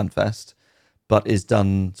part of FanFest, but is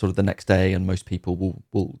done sort of the next day, and most people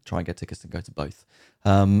will try and get tickets and go to both.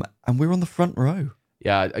 And we're on the front row.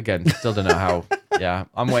 Yeah, again, still don't know how. Yeah,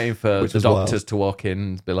 I'm waiting for the doctors to walk in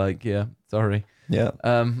and be like, yeah, sorry. Yeah.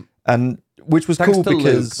 And which was cool because...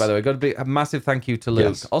 Luke, by the way, got a massive thank you to Luke.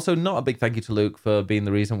 Yes. Also, not a big thank you to Luke for being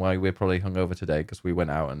the reason why we're probably hungover today, because we went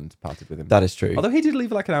out and partied with him. That is true. Although he did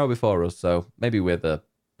leave like an hour before us, so maybe we're the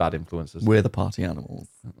bad influences. We're the party animals.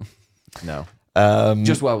 No.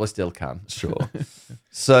 Just while we still can. Sure.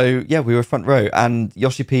 So, yeah, we were front row, and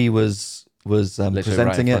Yoshi P was presenting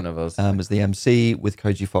right it of us. As the MC, with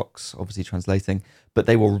Koji Fox obviously translating, but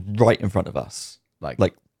they were right in front of us,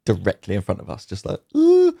 like directly in front of us, just like,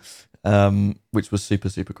 which was super,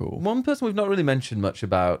 super cool. One person we've not really mentioned much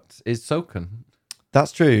about is Soken.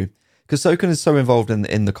 That's true, because Soken is so involved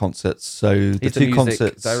in the concerts. So He's the two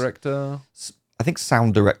concerts, director. I think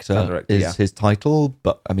sound director is his title,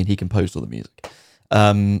 but I mean he composed all the music.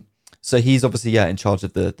 So he's obviously in charge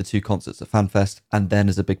of the two concerts at FanFest, and then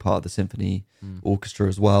is a big part of the symphony orchestra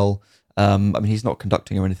as well. I mean he's not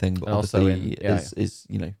conducting or anything, but obviously is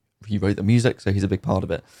he wrote the music, so he's a big part of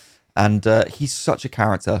it. And he's such a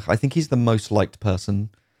character. I think he's the most liked person.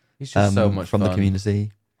 He's just so much from fun. The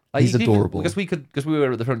community. Like, he's adorable. Because we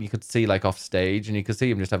were at the front, you could see like off stage, and you could see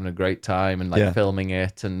him just having a great time and like filming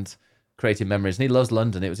it and creating memories. And he loves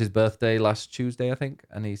London. It was his birthday last Tuesday, I think,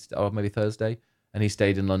 or maybe Thursday, and he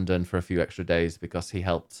stayed in London for a few extra days because he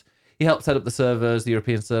helped set up the servers, the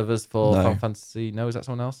European servers for Final Fantasy. No, is that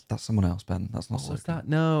someone else? That's someone else, Ben. That's not. What was that?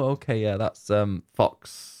 No, okay, yeah, that's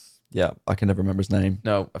Fox. Yeah, I can never remember his name.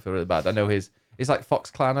 No, I feel really bad. I know it's like Fox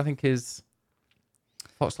Clan. I think his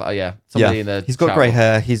Fox, yeah, somebody in the he's got chat grey will-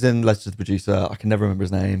 hair. He's in Letters to the Producer. I can never remember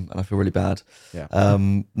his name, and I feel really bad. Yeah.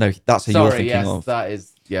 No, that's who you're thinking of. That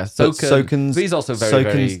is But Soken's. He's also very,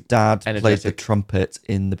 Soken's very dad played the energetic. trumpet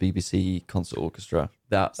in the BBC concert orchestra.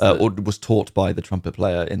 That's Or was taught by the trumpet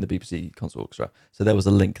player in the BBC concert orchestra. So there was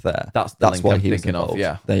a link there. That's the link why I'm he was thinking of, involved.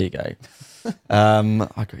 yeah. There you go.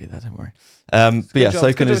 I got you there. Don't worry. But yeah,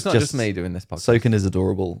 Soken is it's not just me doing this podcast. Soken is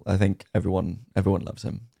adorable. I think everyone loves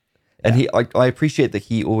him. And I appreciate that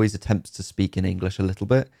he always attempts to speak in English a little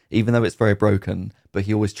bit, even though it's very broken. But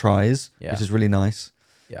he always tries, which is really nice.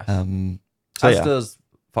 Yeah. As does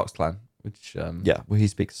Fox Clan, which well, he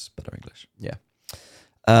speaks better English. Yeah.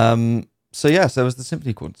 So there was the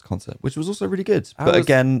symphony concert, which was also really good. But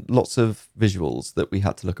again, lots of visuals that we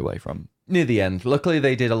had to look away from. Near the end, luckily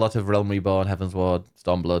they did a lot of Realm Reborn, Heaven's Ward,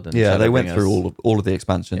 Stormblood, and they went through all of the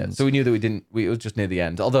expansions. Yeah, so we knew that it was just near the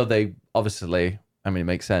end. Although they obviously, I mean, it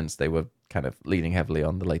makes sense. They were kind of leaning heavily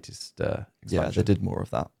on the latest expansion. Yeah, they did more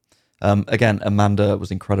of that. Again, Amanda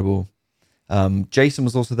was incredible. Jason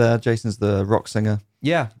was also there. Jason's the rock singer.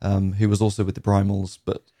 Yeah. Who was also with the Primals,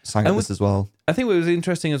 but sang at this as well. I think what was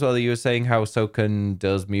interesting as well that you were saying how Soken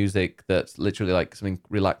does music that's literally like something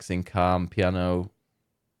relaxing, calm, piano.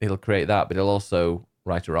 He'll create that, but he'll also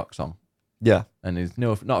write a rock song. Yeah. And he's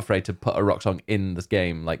not afraid to put a rock song in this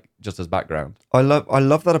game, like just as background. I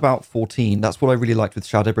love that about 14. That's what I really liked with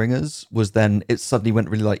Shadowbringers, was then it suddenly went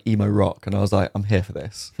really like emo rock, and I was like, I'm here for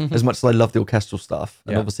this. As much as I love the orchestral stuff,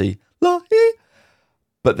 and obviously,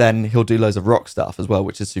 but then he'll do loads of rock stuff as well,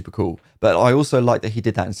 which is super cool. But I also like that he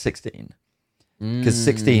did that in 16. Because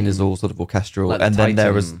 16 is all sort of orchestral, like and then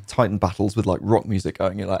there was Titan. Titan battles with like rock music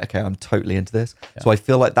going. You're like, okay, I'm totally into this. Yeah. So I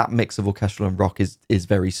feel like that mix of orchestral and rock is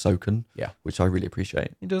very Soken, which I really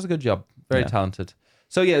appreciate. He does a good job. Very talented.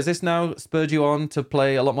 So has this now spurred you on to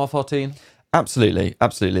play a lot more 14? Absolutely.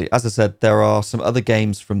 As I said, there are some other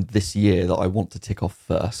games from this year that I want to tick off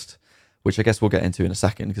first, which I guess we'll get into in a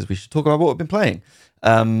second because we should talk about what we've been playing.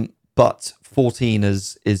 But 14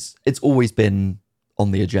 it's always been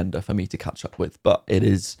on the agenda for me to catch up with, but it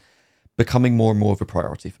is becoming more and more of a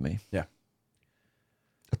priority for me. Yeah.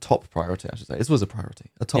 A top priority, I should say. This was a priority.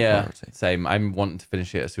 A top priority. Same. I'm wanting to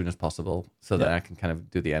finish it as soon as possible so that I can kind of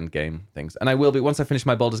do the end game things. And I will be, once I finish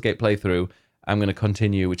my Baldur's Gate playthrough, I'm going to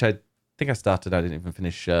continue, which I think I started, I didn't even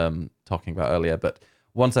finish talking about earlier, but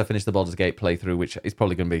once I finish the Baldur's Gate playthrough, which is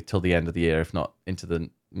probably going to be till the end of the year, if not into the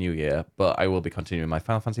new year, but I will be continuing my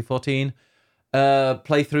Final Fantasy XIV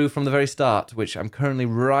playthrough from the very start, which I'm currently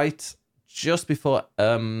right just before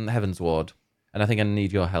Heaven's Ward, and I think I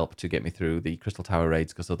need your help to get me through the Crystal Tower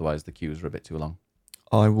raids because otherwise the queues are a bit too long.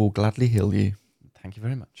 I will gladly heal you. Thank you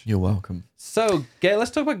very much. You're welcome. So,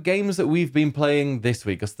 let's talk about games that we've been playing this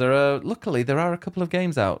week, because luckily there are a couple of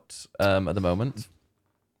games out at the moment.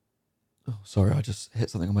 Oh, sorry, I just hit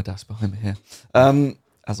something on my desk behind me here.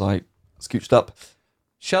 As I scooched up.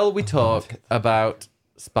 Shall we talk about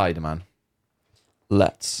Spider-Man?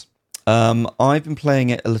 Let's. I've been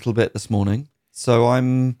playing it a little bit this morning,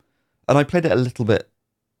 and I played it a little bit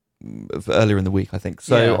earlier in the week, I think.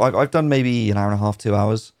 So I've done maybe an hour and a half, 2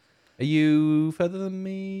 hours. Are you further than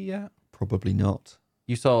me yet? Probably not.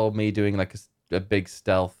 You saw me doing like a big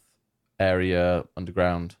stealth area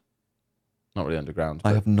underground. Not really underground.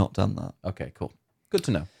 I have not done that. Okay, cool. Good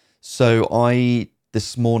to know. So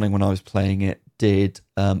this morning when I was playing it, did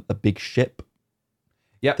a big ship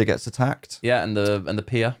that gets attacked. Yeah, and the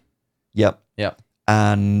pier. Yep. Yep.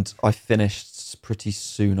 And I finished pretty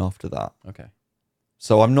soon after that. Okay.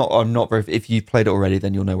 So I'm not very. If you've played it already,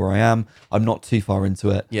 then you'll know where I am. I'm not too far into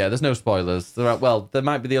it. Yeah, there's no spoilers. There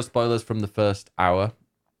might be the spoilers from the first hour,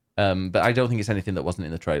 but I don't think it's anything that wasn't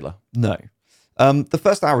in the trailer. No. The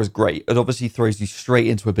first hour is great. It obviously throws you straight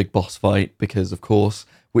into a big boss fight because, of course,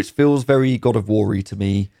 which feels very God of War-y to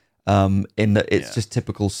me. In that it's just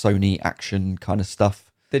typical Sony action kind of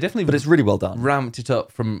stuff. They definitely, but it's really well done. Ramped it up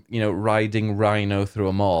from riding Rhino through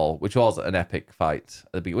a mall, which was an epic fight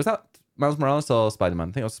at the beginning. Was that Miles Morales or Spider-Man?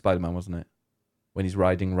 I think it was Spider-Man, wasn't it? When he's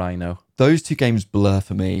riding Rhino. Those two games blur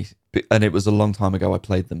for me, and it was a long time ago I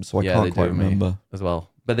played them, so I can't quite remember as well.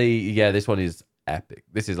 But this one is epic.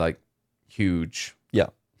 This is like huge. Yeah,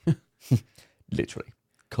 literally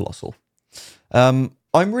colossal. I'm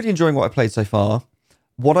really enjoying what I played so far.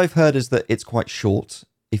 What I've heard is that it's quite short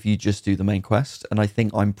if you just do the main quest, and I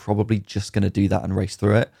think I'm probably just going to do that and race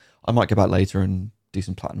through it. I might go back later and do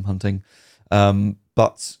some platinum hunting,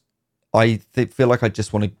 but I feel like I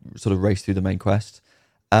just want to sort of race through the main quest.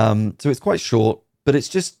 So it's quite short, but it's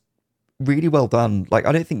just really well done. Like,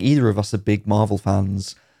 I don't think either of us are big Marvel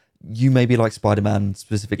fans. You maybe like Spider-Man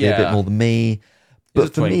specifically a bit more than me,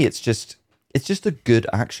 but for me, it's it's just a good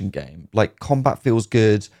action game. Like, combat feels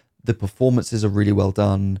good. The performances are really well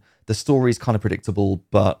done. The story is kind of predictable,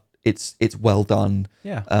 but it's well done.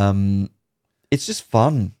 Yeah. It's just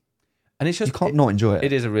fun. And it's just, you can't not enjoy it.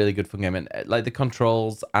 It is a really good fun game. And like the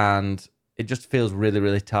controls, and it just feels really,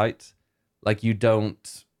 really tight. Like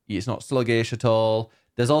it's not sluggish at all.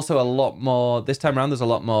 There's also a lot more, this time around, there's a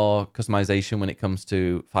lot more customization when it comes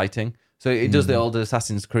to fighting. So it does the old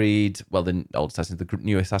Assassin's Creed, the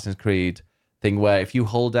new Assassin's Creed thing where if you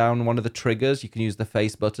hold down one of the triggers, you can use the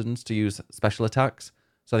face buttons to use special attacks.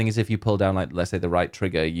 So I think it's if you pull down, like, let's say the right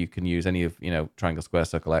trigger, you can use any of, triangle, square,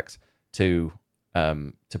 circle, X to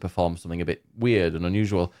perform something a bit weird and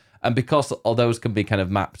unusual. And because all those can be kind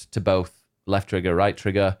of mapped to both left trigger, right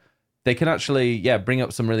trigger, they can actually, bring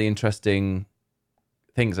up some really interesting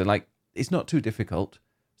things. And like, it's not too difficult.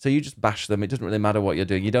 So you just bash them. It doesn't really matter what you're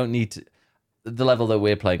doing. You don't need to, the level that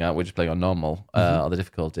we're playing at, we're just playing on normal, or the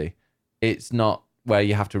difficulty. It's not where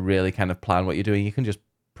you have to really kind of plan what you're doing. You can just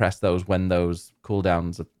press those when those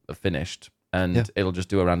cooldowns are finished, and it'll just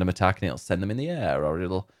do a random attack and it'll send them in the air, or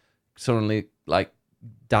it'll suddenly like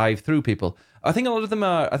dive through people. I think a lot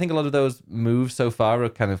of those moves so far are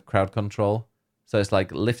kind of crowd control. So it's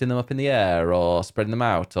like lifting them up in the air or spreading them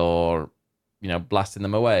out or, blasting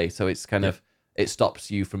them away. So it's kind of, it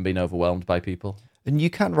stops you from being overwhelmed by people. And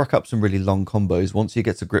you can rack up some really long combos once you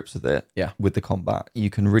get to grips with it. Yeah. With the combat,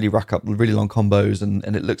 you can really rack up really long combos,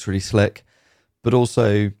 and it looks really slick. But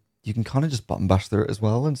also, you can kind of just button bash through it as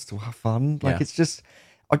well and still have fun. Like, it's just,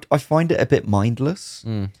 I find it a bit mindless.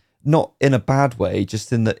 Not in a bad way,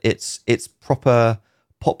 just in that it's proper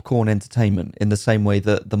popcorn entertainment in the same way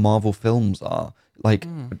that the Marvel films are. Like,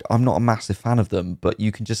 I'm not a massive fan of them, but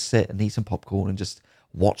you can just sit and eat some popcorn and just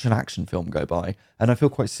watch an action film go by. And I feel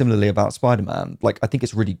quite similarly about Spider-Man. Like, I think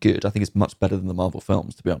it's really good. I think it's much better than the Marvel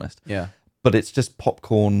films, to be honest. Yeah. But it's just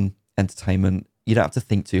popcorn entertainment. You don't have to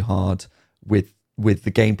think too hard with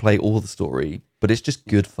the gameplay or the story, but it's just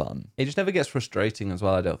good fun. It just never gets frustrating as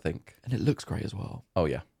well, I don't think. And it looks great as well. Oh,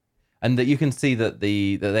 yeah. And that you can see that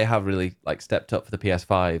that they have really like stepped up for the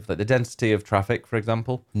PS5. Like the density of traffic, for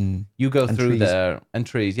example. You go through trees. there, and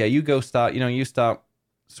trees. Yeah, you start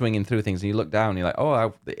swinging through things and you look down and you're like,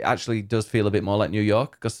 oh, it actually does feel a bit more like New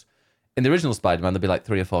York, because in the original Spider-Man there'd be like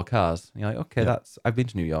 3 or 4 cars and you're like, okay, I've been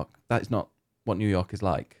to New York, that is not what New York is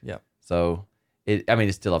like. So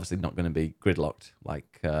it's still obviously not going to be gridlocked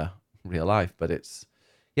like real life, but it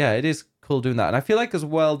is cool doing that. And I feel like as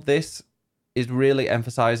well this is really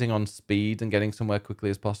emphasizing on speed and getting somewhere quickly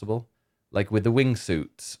as possible, like with the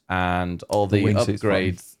wingsuits and all the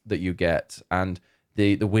upgrades that you get, and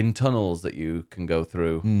the wind tunnels that you can go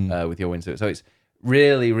through with your wingsuit. So it's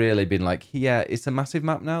really, really been like, it's a massive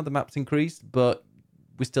map now. The map's increased, but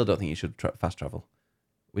we still don't think you should fast travel.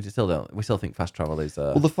 We still don't. We still think fast travel is...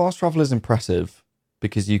 Well, the fast travel is impressive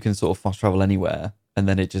because you can sort of fast travel anywhere, and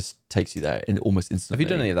then it just takes you there almost instantly. Have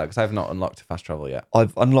you done any of that? Because I've not unlocked fast travel yet.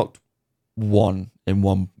 I've unlocked one in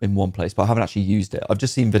one place, but I haven't actually used it. I've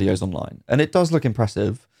just seen videos online, and it does look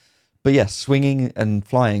impressive. But yes, swinging and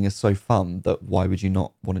flying is so fun that why would you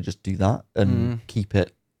not want to just do that and keep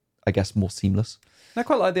it, I guess, more seamless? I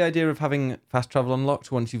quite like the idea of having fast travel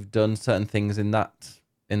unlocked once you've done certain things in that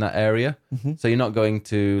area. So you're not going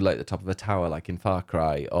to like the top of a tower like in Far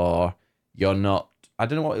Cry, or you're not... I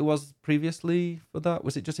don't know what it was previously for that.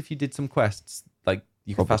 Was it just if you did some quests, like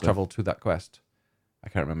you could fast travel to that quest? I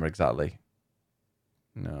can't remember exactly.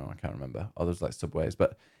 No, I can't remember. Oh, there's like subways,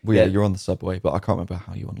 but you're on the subway, but I can't remember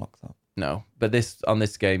how you unlock that. No, but on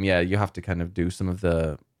this game, you have to kind of do some of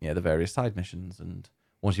the various side missions, and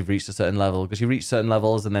once you've reached a certain level, because you reach certain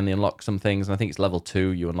levels and then they unlock some things, and I think it's level 2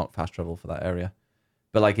 you unlock fast travel for that area.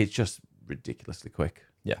 But like it's just ridiculously quick.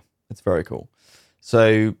 Yeah, it's very cool.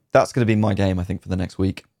 So that's going to be my game, I think, for the next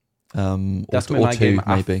week. That's going to be my game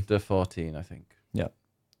maybe after 14, I think. Yeah.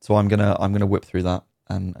 So I'm gonna whip through that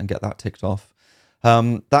and get that ticked off.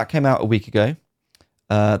 That came out a week ago.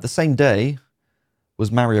 The same day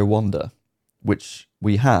was Mario Wonder, which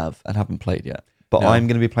we have and haven't played yet. But I'm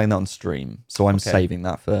going to be playing that on stream, so I'm saving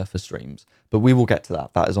that for streams. But we will get to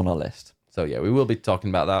that. That is on our list. So we will be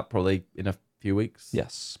talking about that probably in a few weeks.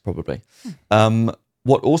 Yes, probably.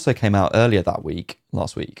 What also came out earlier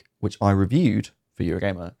last week, which I reviewed for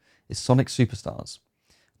Eurogamer, is Sonic Superstars.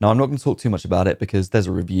 Now, I'm not going to talk too much about it because there's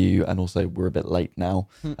a review, and also we're a bit late now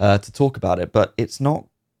to talk about it, but it's not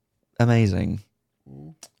amazing.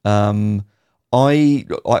 I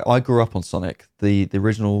grew up on Sonic. The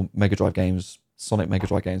original Mega Drive games, Sonic Mega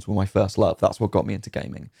Drive games, were my first love. That's what got me into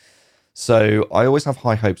gaming. So I always have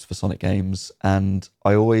high hopes for Sonic games, and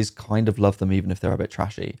I always kind of love them even if they're a bit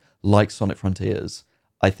trashy. Like Sonic Frontiers,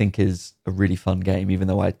 I think is a really fun game, even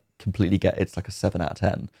though I completely get it's like a 7 out of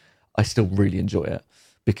 10, I still really enjoy it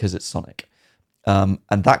because it's Sonic. And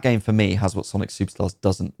that game for me has what Sonic Superstars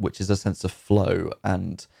doesn't, which is a sense of flow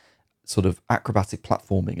and sort of acrobatic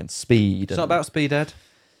platforming and speed. It's not about speed, Ed.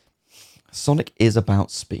 Sonic is about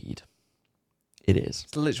speed. It is.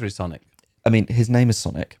 It's literally Sonic. I mean, his name is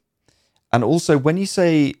Sonic. And also, when you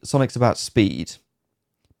say Sonic's about speed,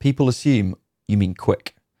 people assume you mean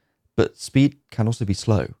quick. But speed can also be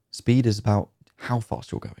slow. Speed is about how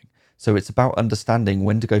fast you're going. So it's about understanding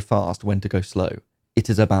when to go fast, when to go slow. It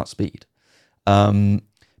is about speed. But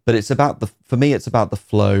it's about for me, it's about the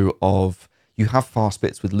flow of, you have fast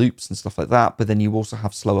bits with loops and stuff like that, but then you also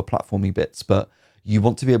have slower platforming bits. But you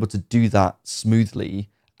want to be able to do that smoothly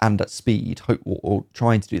and at speed, or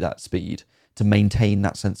trying to do that at speed to maintain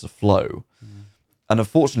that sense of flow. And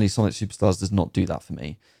unfortunately, Sonic Superstars does not do that for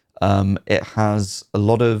me. It has a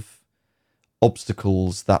lot of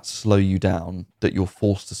obstacles that slow you down, that you're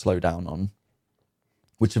forced to slow down on,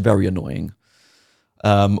 which are very annoying.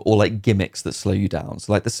 Or like gimmicks that slow you down.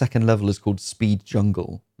 So like the second level is called Speed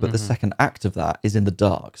Jungle, but the second act of that is in the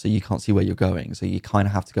dark, so you can't see where you're going. So you kind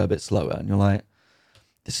of have to go a bit slower. And you're like,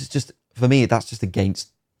 this is just, for me, that's just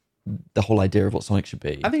against the whole idea of what Sonic should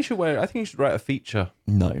be. I think you should write a feature.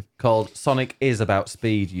 No. Called Sonic is about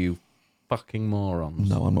speed, you fucking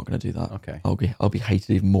morons. No, I'm not going to do that. Okay. I'll be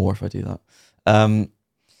hated even more if I do that. And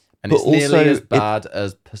but it's nearly also as bad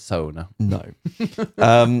as Persona. No.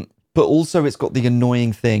 But also it's got the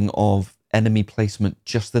annoying thing of enemy placement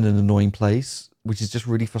just in an annoying place, which is just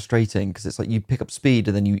really frustrating, because it's like you pick up speed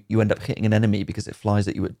and then you end up hitting an enemy because it flies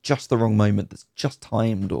at you at just the wrong moment that's just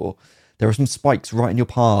timed, or there are some spikes right in your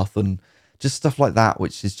path and just stuff like that,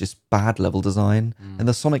 which is just bad level design. And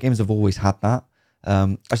the Sonic games have always had that.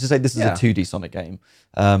 I should say this is a 2D Sonic game,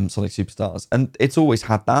 Sonic Superstars, and it's always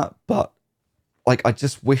had that, but like I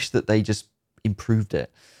just wish that they just improved it.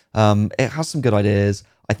 It has some good ideas.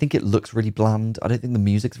 I think it looks really bland. I don't think the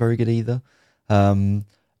music's very good either. It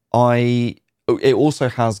also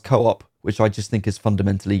has co-op, which I just think is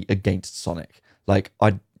fundamentally against Sonic. Like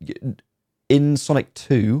in Sonic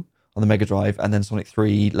 2 on the Mega Drive and then Sonic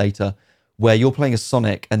 3 later, where you're playing as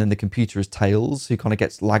Sonic and then the computer is Tails, who kind of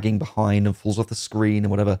gets lagging behind and falls off the screen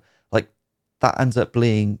and whatever. Like that ends up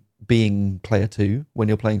being player 2 when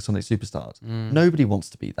you're playing Sonic Superstars. Nobody wants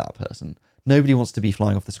to be that person. Nobody wants to be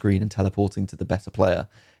flying off the screen and teleporting to the better player.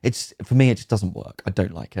 For me, it just doesn't work. I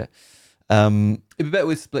don't like it. It'd be better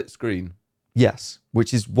with split screen. Yes,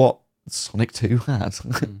 which is what Sonic 2 had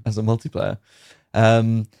as a multiplayer.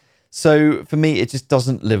 So for me, it just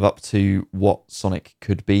doesn't live up to what Sonic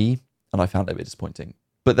could be, and I found it a bit disappointing.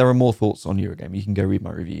 But there are more thoughts on Eurogame. You can go read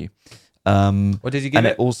my review. What did you give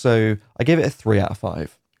it? I gave it a 3 out of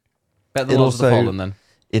 5. Better than Lords of the Fallen, then.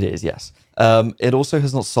 It is, yes. It also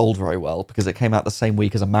has not sold very well because it came out the same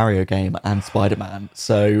week as a Mario game and Spider-Man.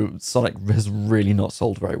 So Sonic has really not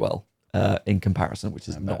sold very well in comparison, which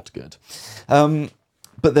is not good.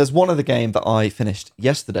 But there's one other game that I finished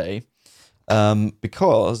yesterday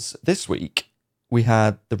because this week we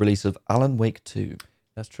had the release of Alan Wake 2.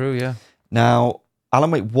 That's true, yeah. Now,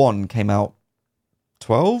 Alan Wake 1 came out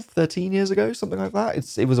 12, 13 years ago, something like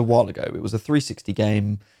that. It was a while ago. It was a 360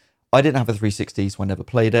 game. I didn't have a 360, so I never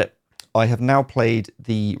played it. I have now played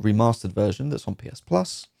the remastered version that's on PS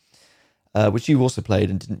Plus, which you also played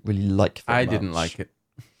and didn't really like very much. Didn't like it.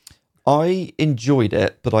 I enjoyed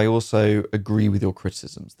it, but I also agree with your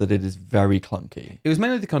criticisms that it is very clunky. It was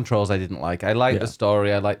mainly the controls I didn't like. I liked the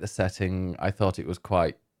story. I liked the setting. I thought it was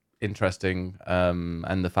quite interesting.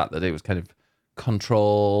 And the fact that it was kind of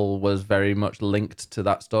control was very much linked to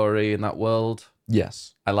that story in that world.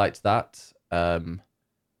 Yes. I liked that.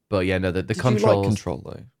 But yeah, no, the controls. Did you like control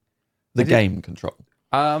though? The game control.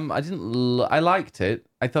 I didn't. I liked it.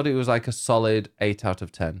 I thought it was like a solid 8 out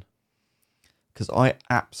of 10. Because I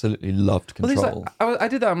absolutely loved control. Well, I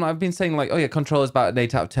did that. I've been saying like, oh yeah, control is about an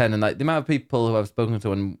 8 out of 10, and like the amount of people who I've spoken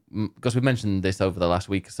to, and because we mentioned this over the last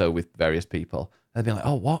week or so with various people, they've been like,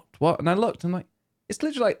 oh what? And I looked, and like, it's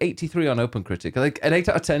literally like 83 on OpenCritic. Like an 8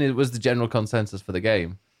 out of 10 was the general consensus for the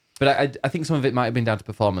game. But I think some of it might have been down to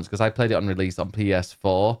performance, because I played it on release on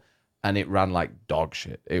PS4 and it ran like dog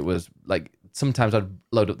shit. It was like, sometimes I'd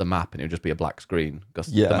load up the map and it would just be a black screen because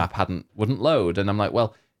the map wouldn't load. And I'm like,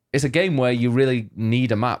 well, it's a game where you really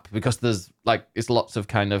need a map, because there's like, it's lots of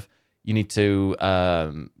kind of, you need to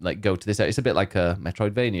like go to this area. It's a bit like a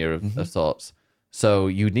Metroidvania of sorts. So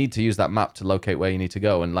you need to use that map to locate where you need to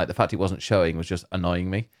go. And like the fact it wasn't showing was just annoying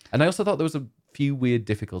me. And I also thought there was a few weird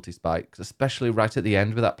difficulty spikes, especially right at the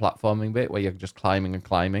end with that platforming bit where you're just climbing and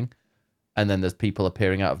climbing. And then there's people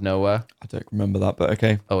appearing out of nowhere. I don't remember that, but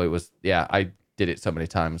okay. Oh, it was, yeah, I did it so many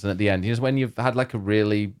times. And at the end, when you've had like a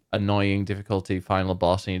really annoying difficulty final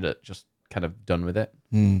boss and you're just kind of done with it.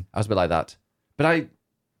 I was a bit like that. But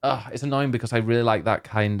it's annoying because I really like that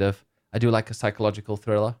kind of, I do like a psychological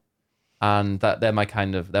thriller. And they're my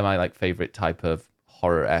like favorite type of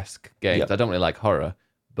horror-esque games. Yep. I don't really like horror,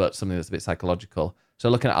 but something that's a bit psychological. So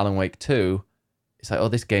looking at Alan Wake 2, it's like, oh,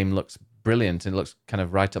 this game looks brilliant and it looks kind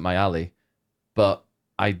of right up my alley. But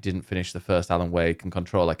I didn't finish the first Alan Wake, and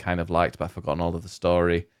Control I kind of liked, but I've forgotten all of the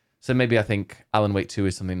story. So maybe I think Alan Wake 2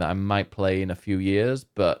 is something that I might play in a few years,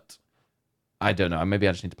 but I don't know. Maybe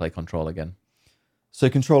I just need to play Control again. So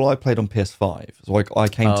Control I played on PS5, so I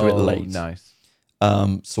came to it late. Nice.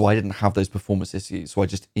 So I didn't have those performance issues, so I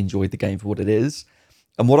just enjoyed the game for what it is.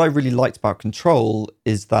 And what I really liked about Control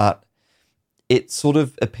is that it sort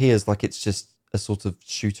of appears like it's just a sort of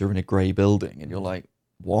shooter in a grey building, and you're like,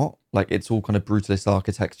 what? Like, it's all kind of brutalist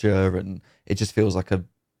architecture, and it just feels like a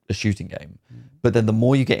shooting game. But then the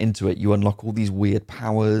more you get into it, you unlock all these weird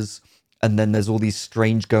powers, and then there's all these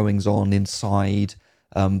strange goings on inside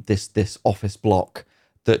this office block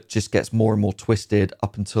that just gets more and more twisted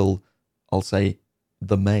up until, I'll say,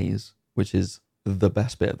 the maze, which is the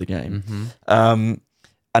best bit of the game.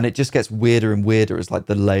 And it just gets weirder and weirder as like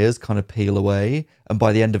the layers kind of peel away. And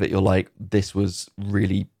by the end of it, you're like, this was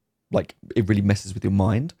really, like, it really messes with your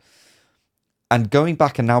mind. And going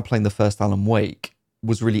back and now playing the first Alan Wake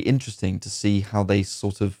was really interesting to see how they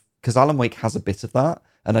sort of, because Alan Wake has a bit of that,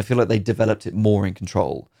 and I feel like they developed it more in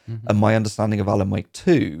Control. And my understanding of Alan Wake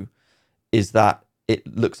 2 is that it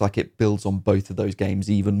looks like it builds on both of those games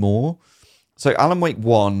even more. So Alan Wake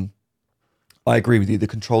 1, I agree with you. The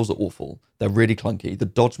controls are awful. They're really clunky. The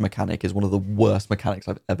dodge mechanic is one of the worst mechanics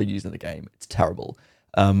I've ever used in the game. It's terrible.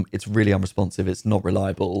 It's really unresponsive. It's not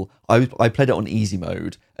reliable. I played it on easy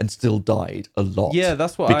mode and still died a lot. Yeah,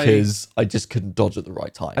 that's what because I just couldn't dodge at the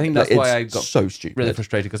right time. I think that's why I got so stupid. Really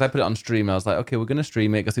frustrated, because I put it on stream. I was like, okay, we're going to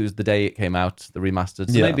stream it because it was the day it came out, the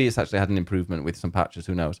remastered. So maybe it's actually had an improvement with some patches.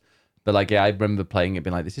 Who knows? But like, yeah, I remember playing it,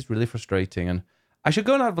 being like, this is really frustrating, and I should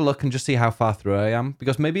go and have a look and just see how far through I am,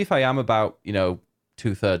 because maybe if I am about,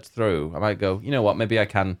 2/3 through, I might go, you know what, maybe I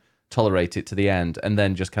can tolerate it to the end and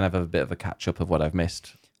then just kind of have a bit of a catch up of what I've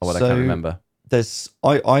missed or what I can't remember.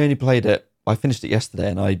 I only played it, I finished it yesterday,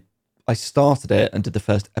 and I started it and did the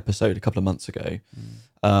first episode a couple of months ago,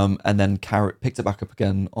 and then picked it back up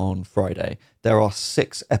again on Friday. There are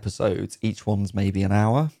 6 episodes, each one's maybe an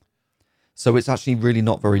hour. So it's actually really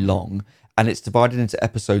not very long, and it's divided into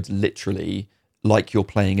episodes literally like you're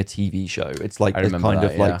playing a TV show. It's like this kind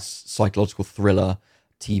of like psychological thriller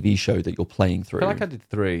TV show that you're playing through. I feel like I did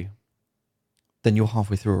 3. Then you're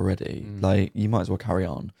halfway through already. Like, you might as well carry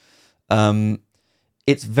on.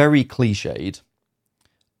 It's very cliched.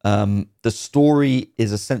 The story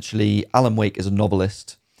is essentially Alan Wake is a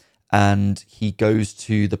novelist, and he goes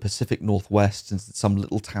to the Pacific Northwest in some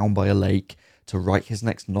little town by a lake to write his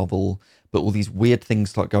next novel. But all these weird things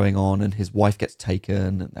start going on, and his wife gets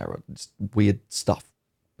taken, and there are just weird stuff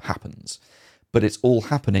happens. But it's all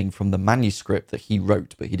happening from the manuscript that he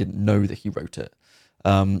wrote, but he didn't know that he wrote it.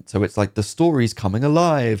 So it's like the story's coming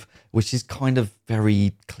alive, which is kind of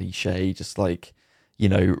very cliche, just like,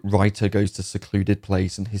 writer goes to secluded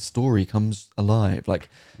place and his story comes alive. Like,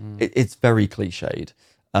 it's very cliched.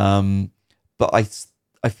 But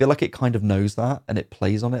I feel like it kind of knows that, and it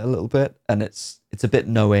plays on it a little bit, and it's a bit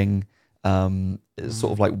knowing. It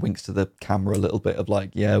sort of like winks to the camera a little bit of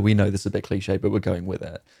like, yeah, we know this is a bit cliche, but we're going with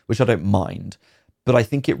it, which I don't mind. But I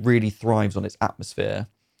think it really thrives on its atmosphere.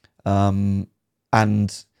 And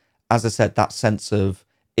as I said, that sense of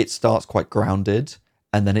it starts quite grounded,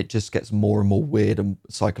 and then it just gets more and more weird and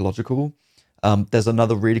psychological. There's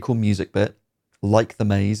another really cool music bit, like the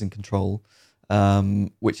maze in Control,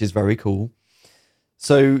 which is very cool.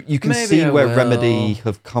 So you can see where Remedy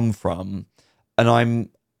have come from. And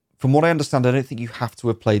from what I understand, I don't think you have to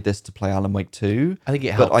have played this to play Alan Wake 2. I think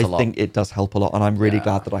it helps a lot. Think it does help a lot. And I'm really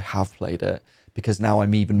glad that I have played it, because now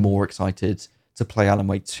I'm even more excited to play Alan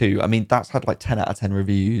Wake 2. I mean, that's had like 10 out of 10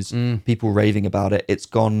 reviews, people raving about it. It's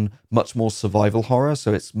gone much more survival horror.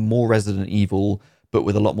 So it's more Resident Evil, but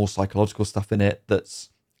with a lot more psychological stuff in it. That's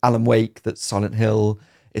Alan Wake, that's Silent Hill.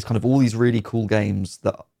 It's kind of all these really cool games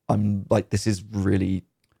that I'm like, this is really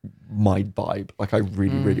my vibe. Like, I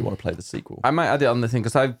really, really want to play the sequel. I might add it on the thing,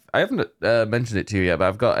 because I haven't mentioned it to you yet, but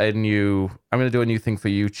I've got I'm going to do a new thing for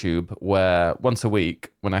YouTube where once a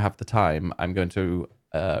week, when I have the time, I'm going to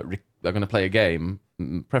play a game,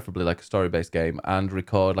 preferably like a story-based game, and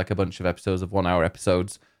record like a bunch of episodes of 1-hour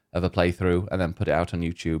episodes of a playthrough, and then put it out on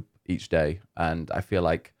YouTube each day. And I feel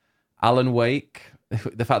like Alan Wake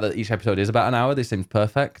the fact that each episode is about an hour, this seems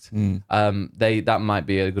perfect. That might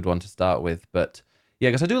be a good one to start with. But yeah,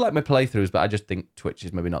 because I do like my playthroughs, but I just think Twitch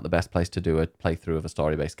is maybe not the best place to do a playthrough of a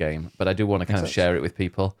story-based game. But I do want to kind of share it with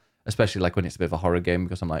people, especially like when it's a bit of a horror game,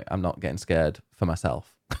 because I'm not getting scared for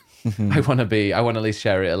myself. I want to at least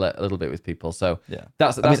share it a little bit with people. So yeah,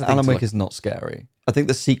 that's Alan Wake is not scary. I think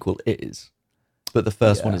the sequel is, but the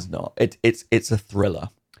first one is not. It's a thriller.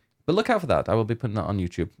 But look out for that. I will be putting that on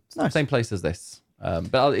YouTube. Nice. Same place as this.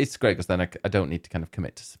 But it's great because then I don't need to kind of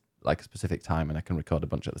commit to like a specific time, and I can record a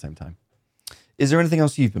bunch at the same time. Is there anything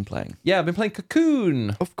else you've been playing? Yeah, I've been playing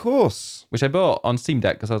Cocoon. Of course. Which I bought on Steam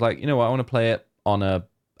Deck because I was like, you know what, I want to play it on a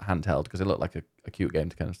handheld because it looked like a cute game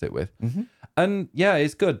to kind of sit with. And yeah,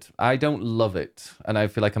 it's good. I don't love it. And I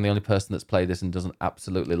feel like I'm the only person that's played this and doesn't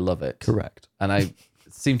absolutely love it. Correct. And I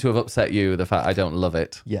seem to have upset you, the fact I don't love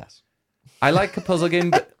it. Yes. I like a puzzle game,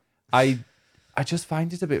 but I just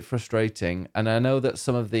find it a bit frustrating. And I know that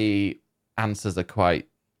some of the answers are quite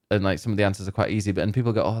easy, and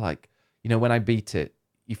people go, oh, like, you know, when I beat it,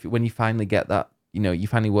 when you finally get that, you know, you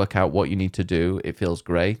finally work out what you need to do, it feels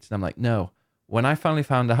great. And I'm like, no. When I finally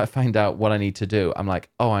find out what I need to do, I'm like,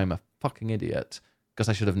 oh, I'm a fucking idiot because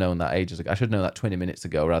I should have known that ages ago. I should have known that 20 minutes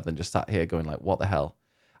ago rather than just sat here going like, what the hell?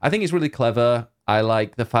 I think it's really clever. I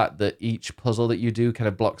like the fact that each puzzle that you do kind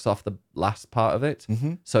of blocks off the last part of it.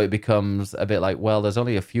 So it becomes a bit like, well, there's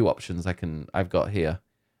only a few options I've got here.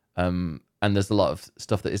 And there's a lot of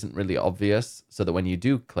stuff that isn't really obvious, so that when you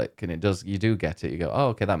do click and you do get it, you go, oh,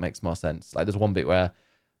 okay, that makes more sense. Like there's one bit where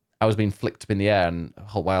I was being flicked up in the air, and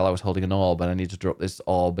while I was holding an orb, and I need to drop this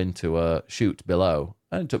orb into a chute below.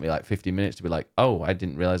 And it took me like 15 minutes to be like, oh, I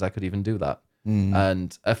didn't realize I could even do that.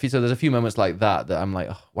 And so there's a few moments like that I'm like,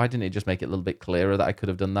 oh, why didn't it just make it a little bit clearer that I could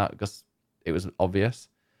have done that? Because it was obvious.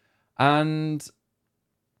 And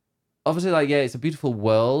obviously, like, yeah, it's a beautiful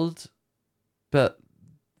world, but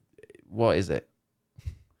what is it?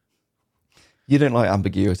 You don't like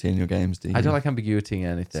ambiguity in your games, do you? I don't like ambiguity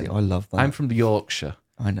in anything. See, I love that. I'm from Yorkshire.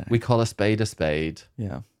 I know. We call a spade.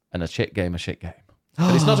 Yeah. And a shit game.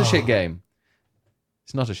 But it's not a shit game.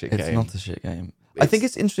 It's not a shit game. It's not a shit game. I think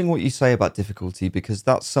it's interesting what you say about difficulty, because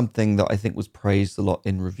that's something that I think was praised a lot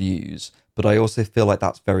in reviews, but I also feel like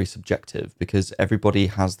that's very subjective because everybody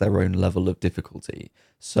has their own level of difficulty.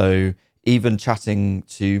 So even chatting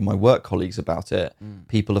to my work colleagues about it,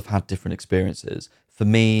 people have had different experiences. For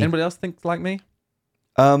me... Anybody else think like me?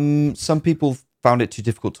 Some people found it too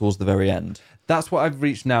difficult towards the very end. That's what I've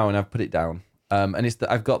reached now, and I've put it down. And it's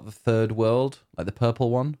that I've got the third world, like the purple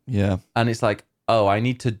one. Yeah. And it's like, oh, I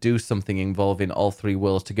need to do something involving all three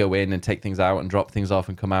worlds to go in and take things out and drop things off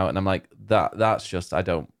and come out. And I'm like, that's just, I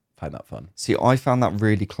don't find that fun. See, I found that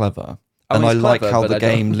really clever. And I like how the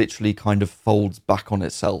game literally kind of folds back on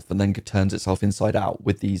itself and then turns itself inside out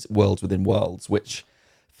with these worlds within worlds, which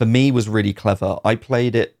for me was really clever. I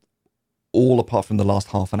played it all apart from the last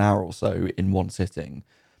half an hour or so in one sitting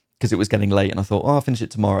because it was getting late and I thought, oh, I'll finish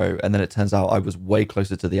it tomorrow. And then it turns out I was way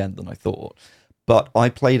closer to the end than I thought. But I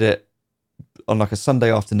played it on like a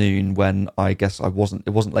Sunday afternoon when I guess it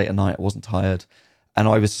wasn't late at night, I wasn't tired. And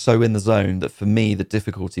I was so in the zone that for me, the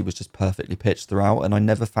difficulty was just perfectly pitched throughout. And I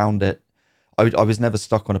never found it, I was never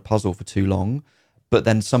stuck on a puzzle for too long. But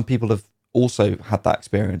then some people have also had that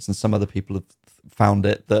experience and some other people have found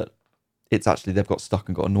it that it's actually, they've got stuck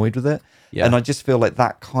and got annoyed with it. Yeah. And I just feel like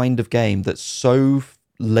that kind of game that's so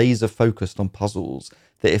laser focused on puzzles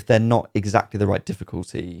that if they're not exactly the right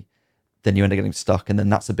difficulty, then you end up getting stuck, and then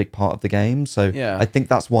that's a big part of the game. So yeah. I think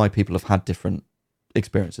that's why people have had different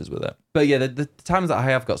experiences with it. But yeah, the times that I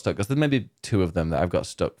have got stuck, because there's maybe two of them that I've got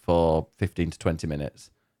stuck for 15 to 20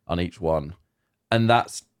 minutes on each one. And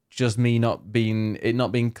that's just me not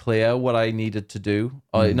being clear what I needed to do,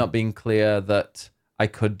 or it not being clear that I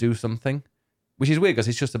could do something, which is weird because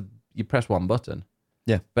it's just you press one button.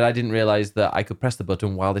 Yeah. But I didn't realize that I could press the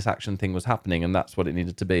button while this action thing was happening, and that's what it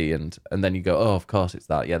needed to be. And then you go, oh, of course it's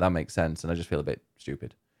that. Yeah, that makes sense. And I just feel a bit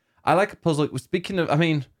stupid. I like a puzzle. Speaking of,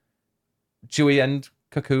 should we end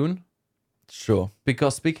Cocoon? Sure.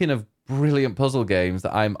 Because speaking of brilliant puzzle games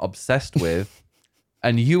that I'm obsessed with,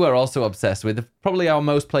 and you are also obsessed with, probably our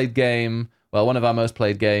most played game, well, one of our most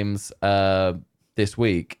played games this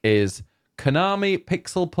week is Konami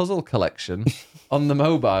Pixel Puzzle Collection on the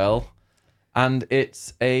mobile. And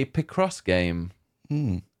it's a Picross game.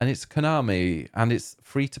 And it's Konami. And it's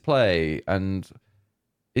free to play. And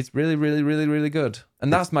it's really, really, really, really good.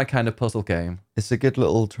 And that's my kind of puzzle game. It's a good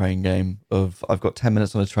little train game of, I've got 10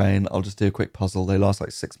 minutes on a train, I'll just do a quick puzzle. They last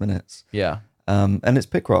like 6 minutes. Yeah. And it's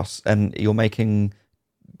Picross. And you're making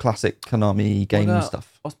classic Konami game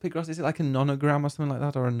stuff. What's Picross? Is it like a nonogram or something like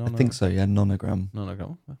that? Or a I think so, yeah, nonogram.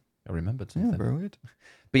 Nonogram. I remembered Yeah, something. very weird.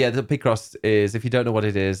 But yeah, the Picross is, if you don't know what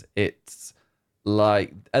it is, it's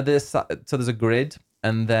like so there's a grid,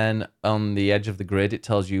 and then on the edge of the grid, it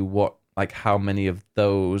tells you what, like, how many of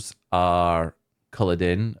those are colored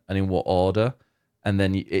in and in what order, and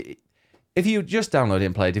then if you just download it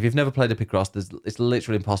and play it, if you've never played a Picross, it's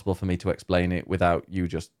literally impossible for me to explain it without you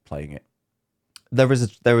just playing it. There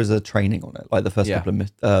is a training on it. Like the first Yeah. couple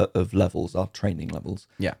of levels are training levels.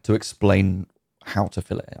 Yeah. To explain how to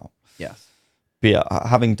fill it out. Yes. But yeah,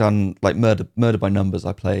 having done like Murder by Numbers,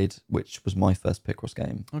 I played, which was my first Picross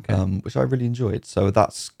game, Okay. which I really enjoyed. So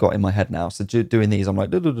that's got in my head now. So doing these, I'm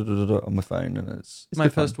like on my phone, and it's My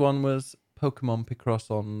good first fun. one was Pokemon Picross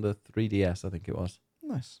on the 3DS, I think it was.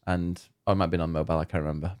 Nice. And it might have been on mobile, I can't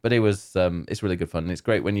remember. But it was it's really good fun. And it's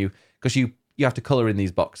great when because you have to color in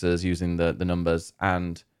these boxes using the numbers,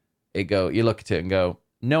 and you look at it and go,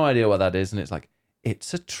 no idea what that is, and it's like,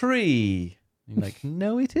 it's a tree. And you're like,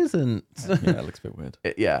 no, it isn't. Yeah, it looks a bit weird.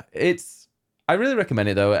 I really recommend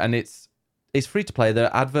it though, and it's free to play.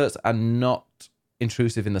 The adverts are not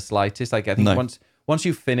intrusive in the slightest. Like, I think No. once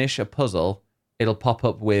you finish a puzzle, it'll pop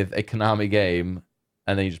up with a Konami game,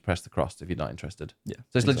 and then you just press the cross if you're not interested. Yeah.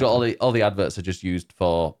 So it's literally all the adverts are just used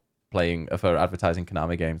for advertising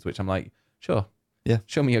Konami games, which I'm like, sure. Yeah.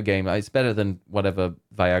 Show me your game. It's better than whatever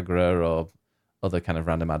Viagra or other kind of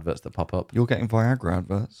random adverts that pop up. You're getting Viagra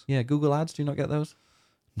adverts. Yeah, Google Ads, do you not get those?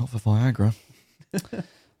 Not for Viagra.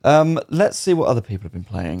 Let's see what other people have been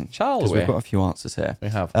playing. Shall Because we? we've got a few answers here. We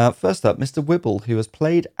have. First up, Mr. Wibble, who has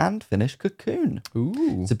played and finished Cocoon.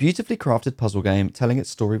 Ooh. It's a beautifully crafted puzzle game telling its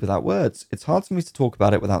story without words. It's hard for me to talk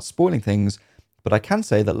about it without spoiling things, but I can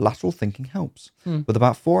say that lateral thinking helps. With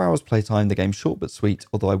about 4 hours playtime, the game's short but sweet,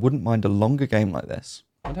 although I wouldn't mind a longer game like this.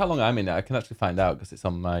 And how long I'm in it, I can actually find out because it's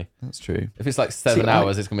on my... That's true. If it's like 7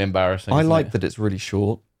 hours, it's going to be embarrassing. I isn't like it? that it's really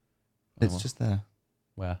short. It's well. just there.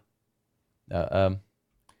 Where?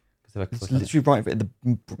 It's literally right in the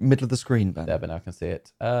middle of the screen, Ben. There, but now I can see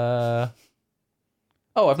it. Oh,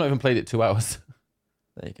 I've not even played it 2 hours.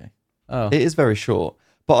 There you go. Oh. It is very short.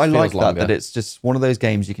 But I like longer. that it's just one of those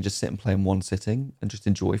games you can just sit and play in one sitting and just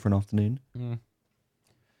enjoy for an afternoon.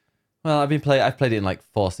 Well, I've played it in like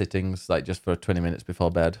 4 sittings, like just for 20 minutes before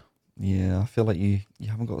bed. Yeah, I feel like you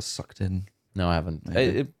haven't got sucked in. No, I haven't.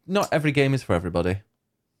 Maybe. Not every game is for everybody.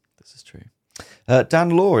 This is true. Dan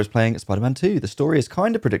Law is playing Spider-Man 2. The story is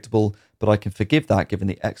kind of predictable, but I can forgive that given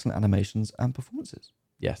the excellent animations and performances.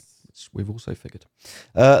 Yes. Which we've also figured.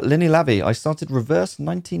 Linny Lavie, I started Reverse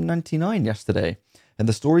 1999 yesterday, and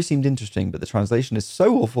the story seemed interesting, but the translation is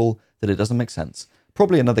so awful that it doesn't make sense.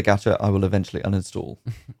 Probably another gacha I will eventually uninstall.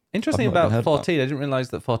 Interesting I've not even about heard 14, I didn't realise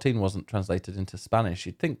that 14 wasn't translated into Spanish.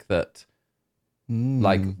 You'd think that,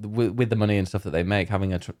 like, with the money and stuff that they make,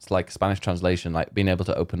 having a Spanish translation, like being able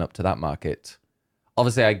to open up to that market.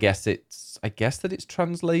 Obviously, I guess that it's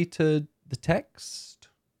translated the text.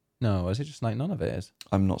 No, is it just like none of it is?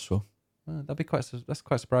 I'm not sure. That's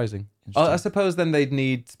quite surprising. Oh, I suppose then they'd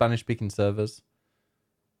need Spanish-speaking servers.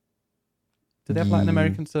 Do they have Latin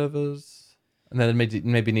American servers? And then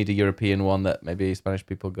maybe need a European one that maybe Spanish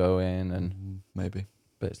people go in and maybe.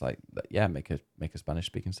 But it's like, yeah, make a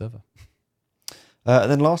Spanish-speaking server. And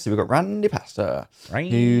then lastly, we've got Randy Pasta,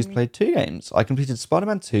 who's played 2 games. I completed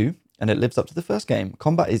Spider-Man 2, and it lives up to the first game.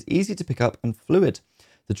 Combat is easy to pick up and fluid.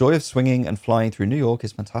 The joy of swinging and flying through New York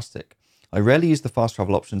is fantastic. I rarely use the fast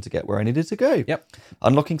travel option to get where I needed to go. Yep.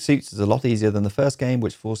 Unlocking suits is a lot easier than the first game,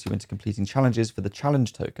 which forced you into completing challenges for the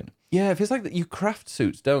challenge token. Yeah, it feels like that you craft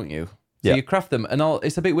suits, don't you? So Yeah. you craft them, and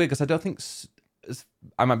it's a bit weird because I don't think,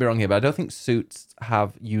 I might be wrong here, but I don't think suits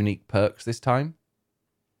have unique perks this time.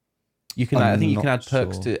 I think you can add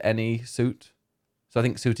perks to any suit. So I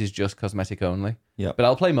think suit is just cosmetic only. Yeah. But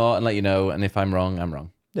I'll play more and let you know, and if I'm wrong, I'm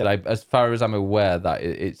wrong. Yeah. But as far as I'm aware, that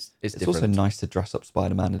it's different. also nice to dress up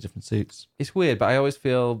Spider-Man in different suits. It's weird, but I always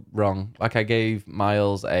feel wrong. Like I gave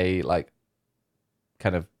Miles a like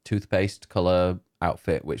kind of toothpaste color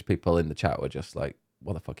outfit, which people in the chat were just like,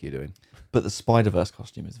 "What the fuck are you doing?" But the Spider-Verse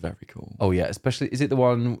costume is very cool. Oh yeah, especially is it the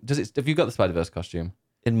one? Have you got the Spider-Verse costume?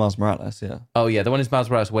 In Miles Morales, yeah. Oh yeah, the one in Miles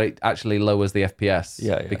Morales where it actually lowers the FPS.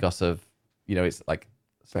 Yeah. Because of it's like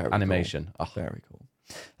Very animation. Cool. Oh. Very cool.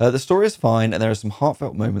 The story is fine, and there are some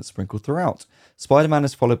heartfelt moments sprinkled throughout. Spider-Man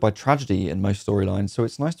is followed by tragedy in most storylines, so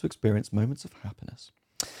it's nice to experience moments of happiness.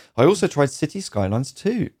 I also tried City Skylines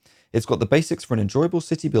 2. It's got the basics for an enjoyable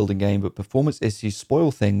city building game, but performance issues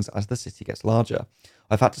spoil things as the city gets larger.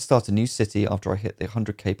 I've had to start a new city after I hit the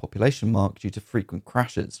 100k population mark due to frequent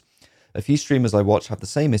crashes. A few streamers I watch have the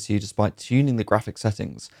same issue despite tuning the graphic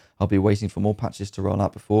settings. I'll be waiting for more patches to roll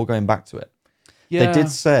out before going back to it. Yeah. They did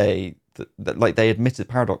say that like they admitted,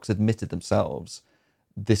 Paradox admitted themselves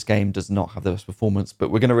this game does not have the best performance, but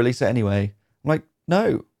we're going to release it anyway. I'm like,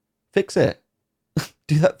 no, fix it.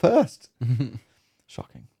 Do that first.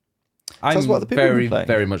 Shocking. I'm what the people have been very, playing.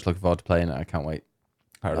 very much looking forward to playing it. I can't wait.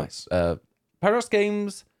 Paradox. Paradox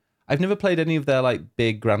games, I've never played any of their like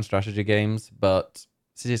big grand strategy games, but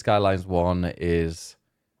City Skylines 1 is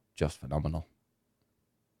just phenomenal.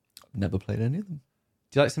 Never played any of them.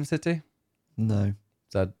 Do you like SimCity? No.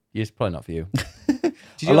 So it's probably not for you.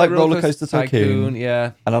 Did I like Roller Coaster Tycoon.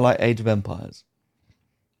 Yeah. And I like Age of Empires.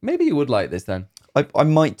 Maybe you would like this then. I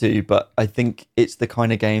might do, but I think it's the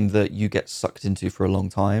kind of game that you get sucked into for a long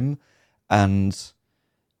time,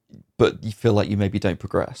 but you feel like you maybe don't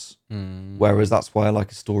progress. Whereas that's why I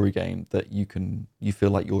like a story game that you feel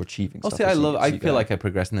like you're achieving stuff. See, I feel like I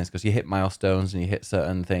progress in this because you hit milestones and you hit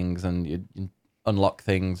certain things and you unlock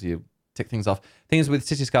things, you tick things off. Things with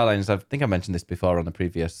City Skylines, I think I mentioned this before on the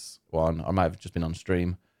previous one, or I might have just been on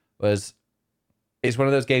stream, was it's one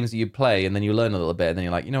of those games that you play and then you learn a little bit and then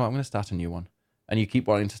you're like, you know what, I'm going to start a new one. And you keep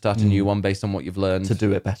wanting to start a new one based on what you've learned. To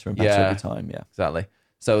do it better and better every time, yeah. Exactly.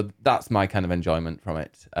 So that's my kind of enjoyment from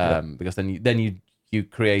it. Because then you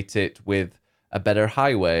create it with a better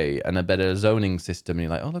highway and a better zoning system. And you're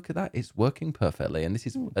like, oh, look at that. It's working perfectly. And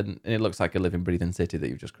and it looks like a living, breathing city that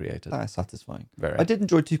you've just created. That is satisfying. Very. I did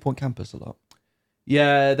enjoy 2 Point Campus a lot.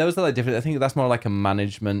 Yeah, those are like different. I think that's more like a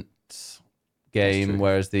management game,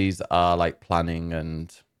 whereas these are like planning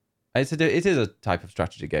and it is a type of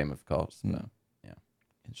strategy game, of course. No. Yeah.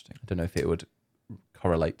 Interesting. I don't know if it would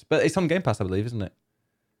correlate, but it's on Game Pass, I believe, isn't it?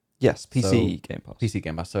 Yes, PC Game Pass. PC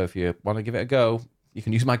Game Pass. So if you want to give it a go, you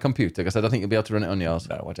can use my computer because I don't think you'll be able to run it on yours.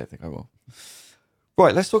 No, I don't think I will.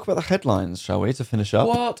 Right, let's talk about the headlines, shall we, to finish up?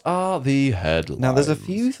 What are the headlines? Now, there's a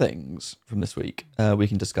few things from this week we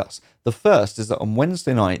can discuss. The first is that on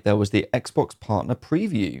Wednesday night, there was the Xbox Partner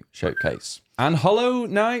Preview Showcase. And Hollow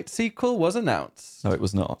Knight sequel was announced. No, it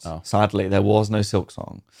was not. Oh. Sadly, there was no Silk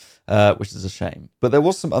Song, which is a shame. But there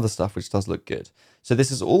was some other stuff which does look good. So this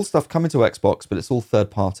is all stuff coming to Xbox, but it's all third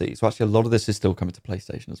party. So actually, a lot of this is still coming to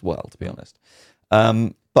PlayStation as well, to be honest.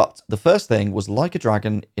 But the first thing was Like a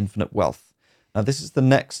Dragon Infinite Wealth. Now, this is the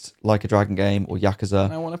next Like a Dragon game, or Yakuza.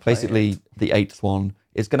 I want to play basically the 8th one.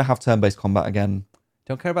 It's going to have turn-based combat again.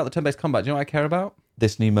 Don't care about the turn-based combat. Do you know what I care about?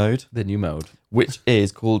 This new mode. The new mode. Which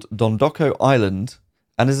is called Dondoko Island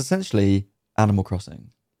and is essentially Animal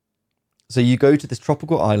Crossing. So you go to this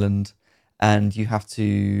tropical island and you have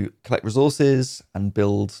to collect resources and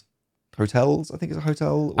build hotels. I think it's a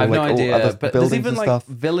hotel. Or I have no idea, but there's even like stuff.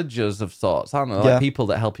 villagers of sorts, aren't there? Like people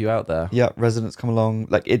that help you out there. Yeah, residents come along.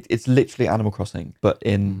 Like it's literally Animal Crossing, but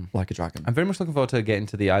in Like a Dragon. I'm very much looking forward to getting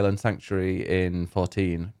to the Island Sanctuary in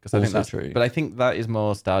 14 because I think that's true. But I think that is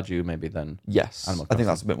more Stardew maybe than yes. Animal I Crossing. think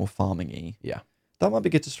that's a bit more farming-y. Yeah, that might be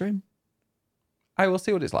good to stream. I will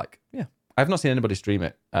see what it's like. Yeah, I've not seen anybody stream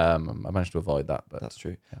it. I managed to avoid that, but that's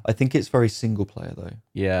true. Yeah. I think it's very single player though.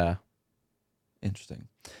 Yeah. Interesting.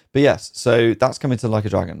 But yes, so that's coming to Like a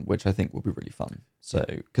Dragon, which I think will be really fun. So,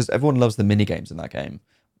 because everyone loves the mini games in that game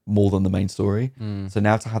more than the main story. So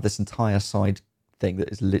now to have this entire side thing that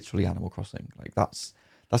is literally Animal Crossing, like that's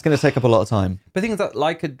going to take up a lot of time. But the thing is that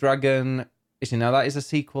Like a Dragon, now that is a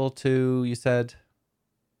sequel to, you said,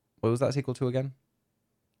 what was that sequel to again?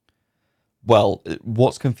 Well,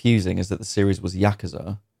 what's confusing is that the series was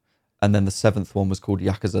Yakuza, and then the 7th one was called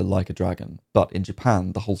Yakuza Like a Dragon. But in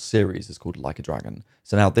Japan, the whole series is called Like a Dragon.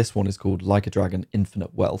 So now this one is called Like a Dragon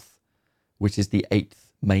Infinite Wealth, which is the 8th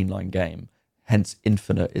mainline game. Hence,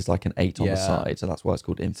 Infinite is like an 8 on the side. So that's why it's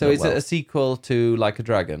called Infinite So is Wealth. it a sequel to Like a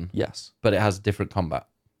Dragon? Yes. But it has different combat?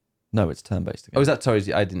 No, it's turn-based again. Oh, is that?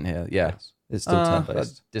 Sorry, I didn't hear. Yeah. Yes. It's still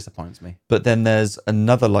turn-based. That disappoints me. But then there's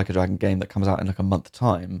another Like a Dragon game that comes out in like a month's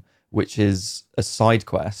time, which is a side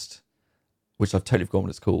quest, which I've totally forgotten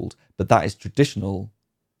what it's called, but that is traditional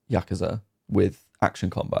Yakuza with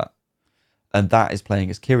action combat. And that is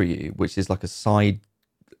playing as Kiryu, which is like a side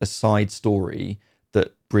story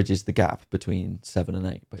that bridges the gap between 7 and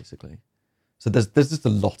 8, basically. So there's just a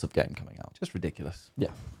lot of game coming out. Just ridiculous.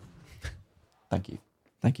 Yeah. Thank you.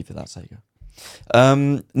 Thank you for that, Sega.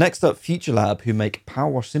 Next up, Future Lab, who make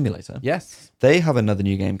Power Wash Simulator. Yes. They have another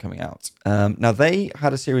new game coming out. Now, they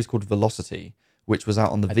had a series called Velocity, which was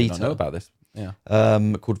out on the Vita. I did not know about this. Yeah.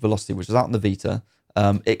 Called Velocity, which was out on the Vita.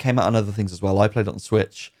 It came out on other things as well. I played it on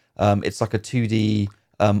Switch. It's like a 2D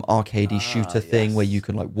arcadey shooter thing where you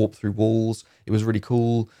can like warp through walls. It was really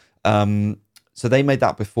cool. So they made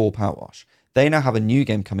that before Power Wash. They now have a new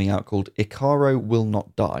game coming out called Icaro Will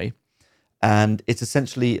Not Die. And it's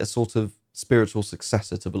essentially a sort of spiritual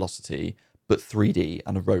successor to Velocity, but 3D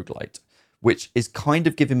and a roguelite, which is kind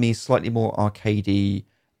of giving me slightly more arcadey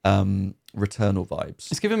Returnal vibes.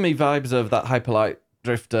 It's giving me vibes of that Hyperlight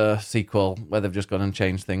Drifter sequel where they've just gone and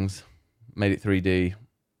changed things, made it 3D.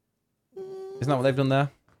 Isn't that what they've done there?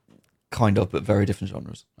 Kind of, but very different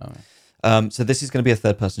genres. Oh, right. So this is going to be a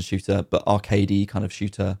third-person shooter, but arcadey kind of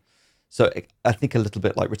shooter. So I think a little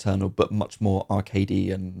bit like Returnal, but much more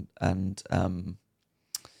arcadey and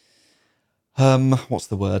what's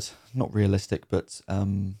the word? Not realistic, but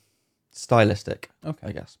stylistic. Okay.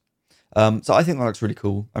 I guess. So I think that looks really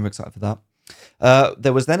cool. I'm excited for that.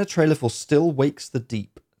 There was then a trailer for Still Wakes the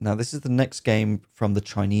Deep. Now this is the next game from the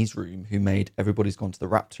Chinese room who made Everybody's Gone to the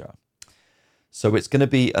Rapture. So it's going to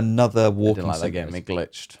be another walking. I didn't like that game. It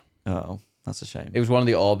glitched. Oh, that's a shame. It was one of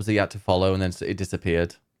the orbs that you had to follow, and then it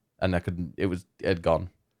disappeared, and it had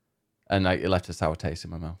gone, and it left a sour taste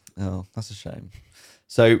in my mouth. Oh, that's a shame.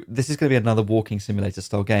 So this is going to be another walking simulator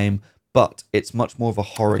style game, but it's much more of a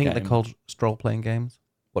horror game. I think they're called stroll playing games.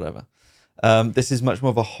 Whatever. This is much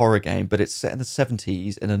more of a horror game, but it's set in the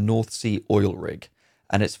 70s in a North Sea oil rig,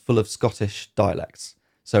 and it's full of Scottish dialects.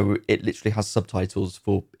 So it literally has subtitles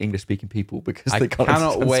for English-speaking people because they can't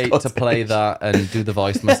cannot understand wait Scottish. to play that and do the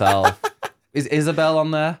voice myself. Is Isabel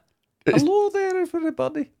on there? Hello there,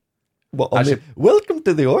 everybody. What, welcome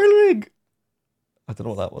to the oil rig. I don't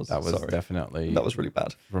know what that was. That was Sorry. definitely That was really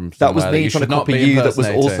bad. from That was somewhere me you trying to should not copy be you. That was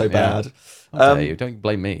also impersonating. Yeah. bad. How dare you? Don't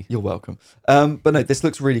blame me. You're welcome. But no, this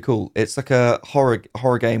looks really cool. It's like a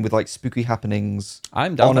horror game with like spooky happenings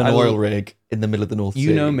I'm down on for- an oil rig in the middle of the North Sea.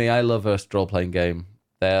 You know me. I love a stroll playing game.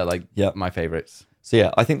 They're like my favorites. So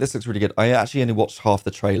yeah, I think this looks really good. I actually only watched half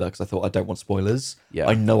the trailer because I thought I don't want spoilers. Yeah.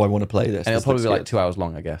 I know I want to play this. And it'll This probably looks be like good. 2 hours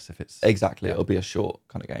long, I guess, if it's... Exactly. It'll be a short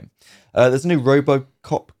kind of game. There's a new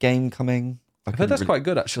RoboCop game coming. I've heard that's quite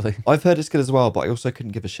good, actually. I've heard it's good as well, but I also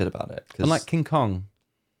couldn't give a shit about it. Unlike King Kong.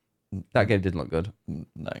 That game didn't look good.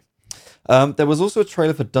 No. There was also a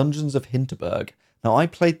trailer for Dungeons of Hinterberg. Now, I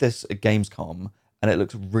played this at Gamescom, and it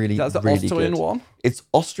looks really, That's the really Austrian good. one? It's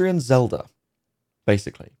Austrian Zelda,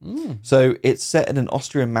 basically. So it's set in an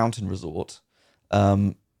Austrian mountain resort,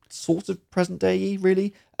 sort of present day,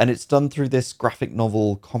 really, and it's done through this graphic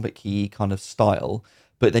novel, comic-y kind of style.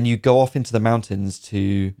 But then you go off into the mountains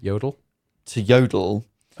to Yodel? yodel.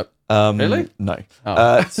 Really? No.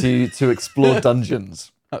 Oh. To explore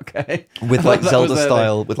dungeons. Okay. With I like thought that Zelda was their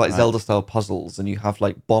style, thing. with like Zelda style puzzles, and you have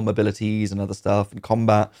like bomb abilities and other stuff and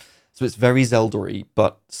combat. So it's very Zelda-y,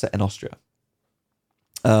 but set in Austria.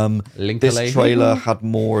 This trailer had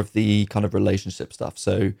more of the kind of relationship stuff.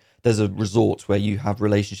 So there's a resort where you have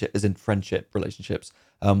relationship, as in friendship relationships,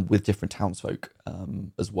 with different townsfolk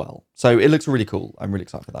as well. So it looks really cool. I'm really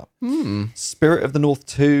excited for that. Spirit of the North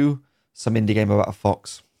 2, some indie game about a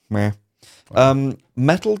fox. Meh.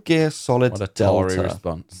 Metal Gear Solid What a Tory Delta.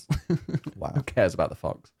 response. Wow. Who cares about the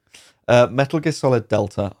fox? Metal Gear Solid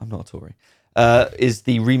Delta, I'm not a Tory, is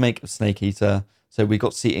the remake of Snake Eater. So we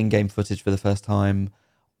got to see in-game footage for the first time.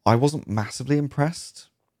 I wasn't massively impressed.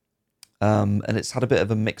 And it's had a bit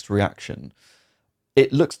of a mixed reaction.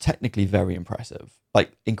 It looks technically very impressive.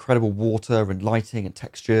 Like incredible water and lighting and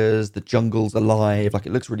textures. The jungle's alive. Like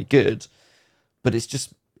it looks really good. But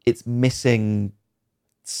it's missing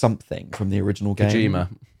something from the original game. Kojima.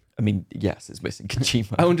 I mean, yes, it's missing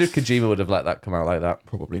Kojima. I wonder if Kojima would have let that come out like that.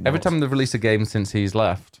 Probably not. Every time they've released a game since he's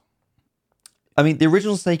left. I mean, the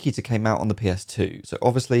original Snake Eater came out on the PS2, so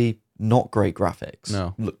obviously not great graphics.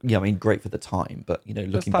 No. Yeah, I mean, great for the time, but, you know,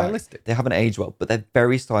 looking back, stylistic. they haven't aged well, but they're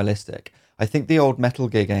very stylistic. I think the old Metal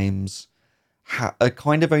Gear games are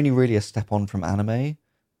kind of only really a step on from anime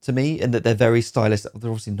to me, in that they're very stylistic.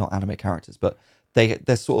 They're obviously not anime characters, but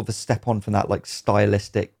they're sort of a step on from that, like,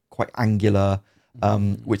 stylistic, quite angular,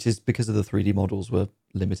 which is because of the 3D models were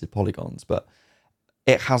limited polygons, but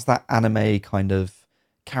it has that anime kind of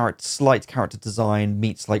slight character design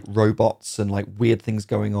meets like robots and like weird things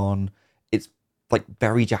going on. It's like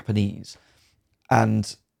very Japanese,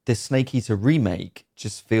 and this Snake Eater remake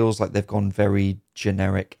just feels like they've gone very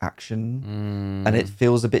generic action, and it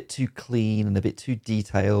feels a bit too clean and a bit too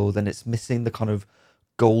detailed, and it's missing the kind of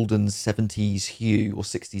golden 70s hue or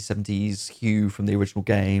 60s 70s hue from the original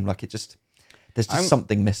game. Like there's just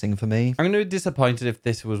something missing for me. I'm going to be disappointed if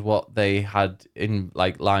this was what they had in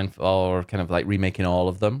like line for kind of like remaking all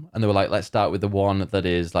of them, and they were like, let's start with the one that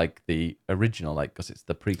is like the original, like because it's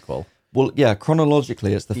the prequel. Well, yeah,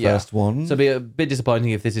 chronologically it's the first one. So it'd be a bit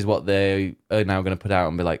disappointing if this is what they are now going to put out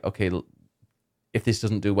and be like, okay, if this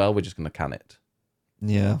doesn't do well, we're just going to can it.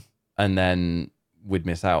 Yeah. And then we'd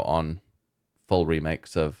miss out on full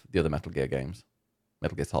remakes of the other Metal Gear games,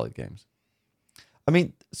 Metal Gear Solid games. I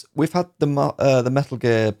mean, we've had the Metal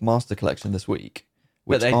Gear Master Collection this week,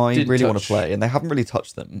 which they I didn't really want to touch- play, and they haven't really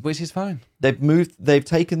touched them. Which is fine. They've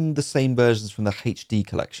taken the same versions from the HD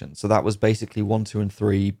collection, so that was basically 1, 2, and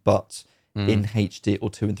 3, but in HD, or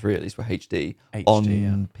 2 and 3 at least were HD,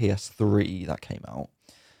 on PS3 that came out.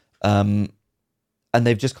 And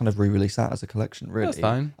they've just kind of re-released that as a collection, really. That's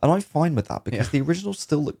fine. And I'm fine with that because the originals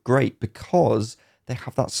still look great because they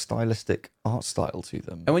have that stylistic art style to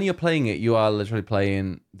them. And when you're playing it, you are literally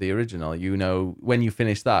playing the original. You know, when you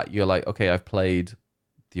finish that, you're like, okay, I've played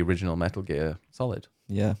the original Metal Gear Solid.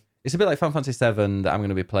 Yeah. It's a bit like Final Fantasy VII that I'm going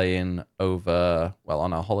to be playing on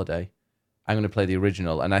our holiday. I'm going to play the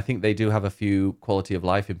original. And I think they do have a few quality of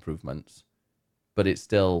life improvements, but it's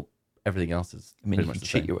still, everything else is pretty much the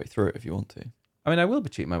same. You can cheat your way through it if you want to. I mean, I will be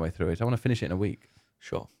cheating my way through it. I want to finish it in a week.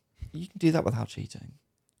 Sure. You can do that without cheating.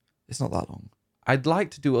 It's not that long. I'd like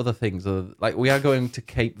to do other things. Like, we are going to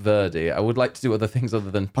Cape Verde. I would like to do other things other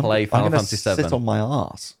than play Final Fantasy VII. I'm going to sit on my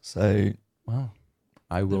arse. So, wow.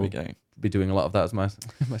 I will be doing a lot of that as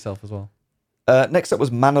myself as well. Next up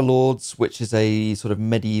was Manor Lords, which is a sort of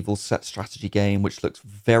medieval set strategy game, which looks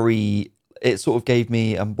very... It sort of gave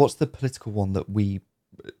me... what's the political one that we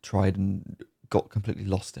tried and got completely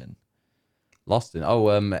lost in? Not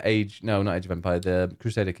Age of Empire, the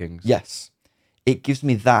Crusader Kings. Yes. It gives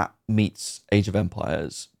me that meets Age of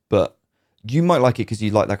Empires, but you might like it because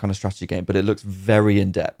you like that kind of strategy game, but it looks very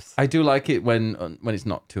in-depth. I do like it when it's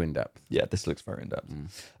not too in-depth. Yeah, this looks very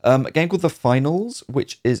in-depth. A game called The Finals,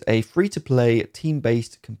 which is a free-to-play,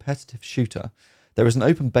 team-based competitive shooter. There is an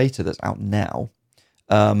open beta that's out now.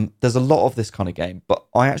 There's a lot of this kind of game, but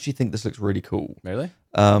I actually think this looks really cool. Really?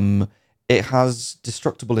 It has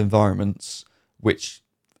destructible environments, which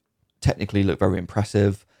technically look very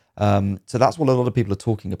impressive. So that's what a lot of people are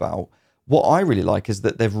talking about. What I really like is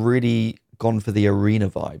that they've really gone for the arena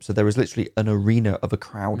vibe. So there is literally an arena of a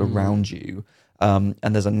crowd around you. And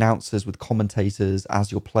there's announcers with commentators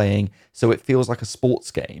as you're playing. So it feels like a sports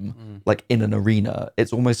game, like in an arena.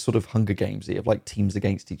 It's almost sort of Hunger Games-y, of like teams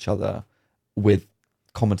against each other with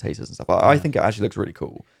commentators and stuff. I think it actually looks really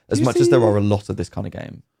cool, as much as there are a lot of this kind of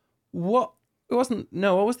game. What was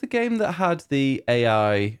the game that had the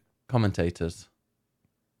AI commentators?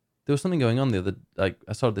 There was something going on the other, like,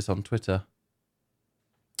 I saw this on Twitter.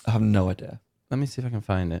 I have no idea. Let me see if I can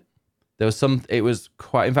find it. There was it was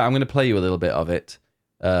quite, in fact, I'm going to play you a little bit of it,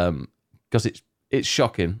 because it's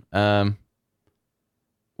shocking. Where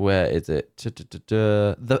is it? It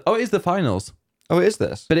is The Finals. Oh, it is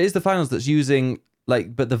this? But it is The Finals that's using,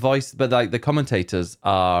 like, the commentators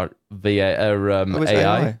are via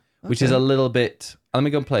AI. Which is a little bit... Let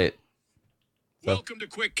me go and play it. Welcome to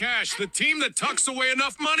Quick Cash, the team that tucks away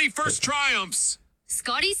enough money first triumphs.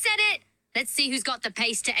 Scotty said it. Let's see who's got the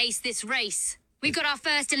pace to ace this race. We've got our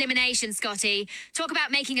first elimination, Scotty. Talk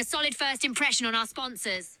about making a solid first impression on our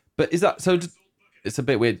sponsors. But is that... So it's a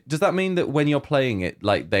bit weird. Does that mean that when you're playing it,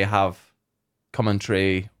 like, they have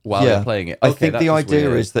commentary while they're playing it? I think the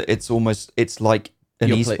idea is that it's like an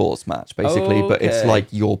esports match, basically, but it's like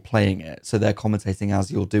you're playing it, so they're commentating as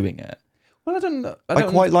you're doing it. Well, I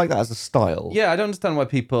quite like that as a style. Yeah, I don't understand why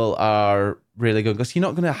people are really good, because you're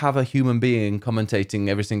not going to have a human being commentating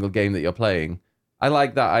every single game that you're playing. I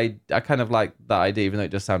like that. I kind of like that idea, even though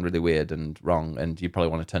it does sound really weird and wrong, and you probably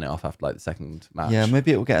want to turn it off after like the second match. Yeah,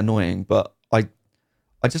 maybe it will get annoying, but I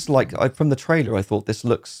just like from the trailer, I thought this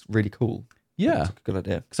looks really cool. Yeah, it's a good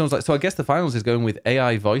idea. Someone's like, so I guess The Finals is going with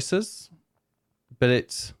AI voices. But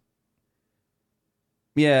it's...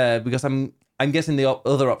 Yeah, because I'm guessing the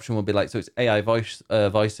other option would be like... So it's AI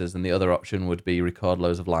voices, and the other option would be record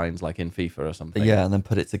loads of lines like in FIFA or something. Yeah, and then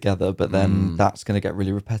put it together, but then that's going to get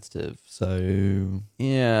really repetitive, so...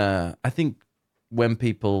 Yeah, I think when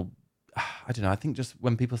people... I don't know, I think just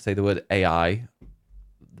when people say the word AI,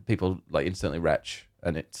 people like instantly retch,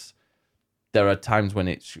 and it's... There are times when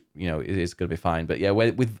it's, it is going to be fine. But yeah,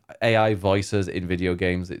 with AI voices in video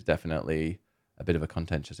games, it's definitely... a bit of a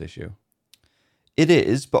contentious issue. It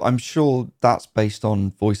is, but I'm sure that's based on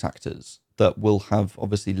voice actors that will have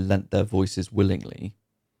obviously lent their voices willingly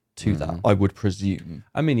to that, I would presume.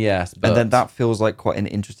 I mean, yes, but... And then that feels like quite an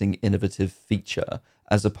interesting, innovative feature,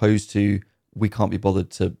 as opposed to we can't be bothered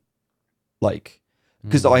to, like...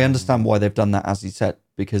 Because I understand why they've done that, as you said,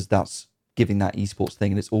 because that's giving that esports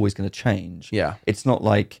thing, and it's always going to change. Yeah. It's not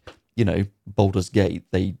like, Baldur's Gate,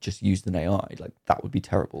 they just used an AI. Like, that would be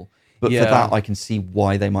terrible. But for that, I can see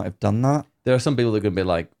why they might have done that. There are some people that are going to be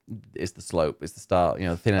like, it's the slope, it's the start,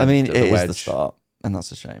 thin end. I mean, it is the start, and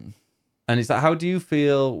that's a shame. And is that, how do you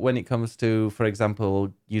feel when it comes to, for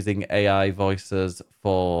example, using AI voices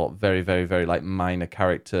for very, very, very like minor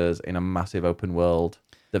characters in a massive open world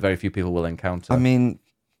that very few people will encounter? I mean,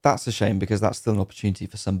 that's a shame, because that's still an opportunity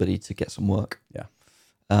for somebody to get some work. Yeah.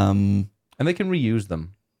 And they can reuse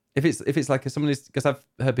them. If it's like somebody's, because I've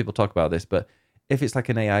heard people talk about this, but if it's like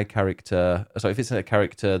an AI character, so if it's a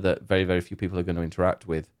character that very, very few people are going to interact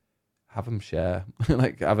with, have them share,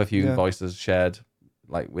 like have a few voices shared,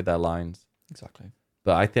 like with their lines. Exactly.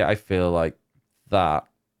 But I feel like that,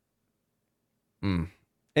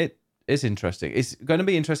 it is interesting. It's going to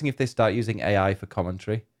be interesting if they start using AI for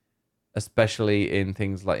commentary, especially in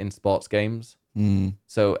things like in sports games.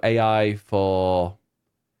 So AI for,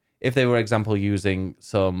 if they were, example, using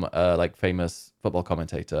some like famous football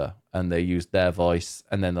commentator and they used their voice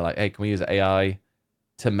and then they're like, hey, can we use AI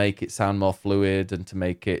to make it sound more fluid and to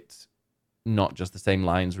make it not just the same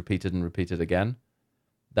lines repeated and repeated again?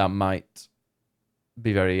 That might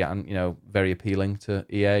be very, very appealing to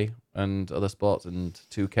EA and other sports and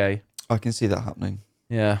 2K. I can see that happening.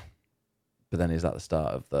 Yeah. But then is that the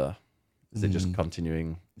start of the, is it just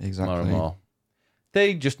continuing Exactly. more and more?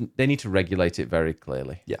 They need to regulate it very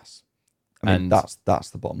clearly. Yes. I mean, And that's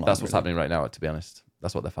the bottom line. That's what's happening right now, to be honest.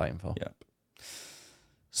 That's what they're fighting for. Yep.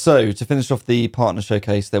 So, to finish off the partner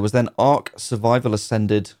showcase, there was then Ark Survival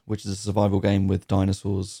Ascended, which is a survival game with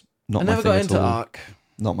dinosaurs. I never got into Ark.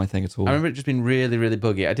 Not my thing at all. I remember it just being really, really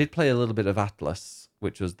buggy. I did play a little bit of Atlas,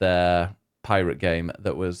 which was their pirate game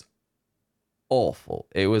that was awful.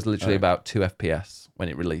 It was literally about 2 FPS when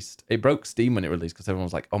it released. It broke Steam when it released because everyone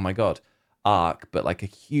was like, oh my God, Ark, but like a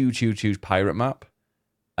huge, huge, huge pirate map.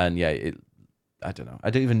 And yeah, I don't know. I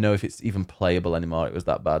don't even know if it's even playable anymore. It was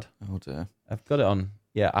that bad. Oh dear. I've got it on,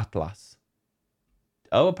 Atlas.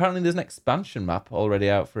 Oh, apparently there's an expansion map already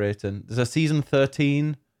out for it. And there's a season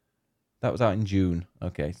 13. That was out in June.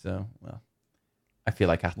 Okay, so, well, I feel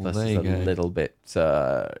like Atlas is a little bit,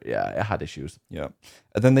 it had issues. Yeah.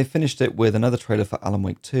 And then they finished it with another trailer for Alan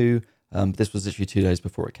Wake 2. This was literally 2 days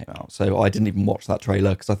before it came out. So I didn't even watch that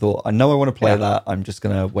trailer because I thought, I know I want to play that. I'm just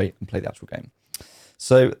going to wait and play the actual game.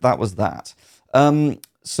 So that was that.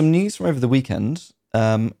 Some news from over the weekend.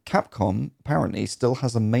 Capcom apparently still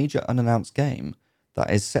has a major unannounced game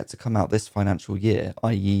that is set to come out this financial year,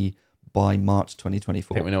 i.e. by March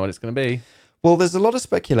 2024. I think we know what it's going to be. Well, there's a lot of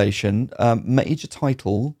speculation. Major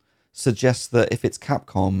title suggests that if it's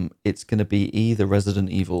Capcom, it's going to be either Resident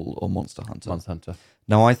Evil or Monster Hunter. Monster Hunter.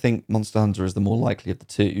 Now, I think Monster Hunter is the more likely of the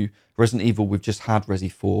two. Resident Evil, we've just had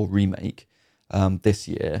Resi 4 remake this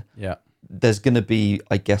year. Yeah. There's going to be,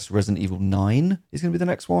 I guess, Resident Evil 9 is going to be the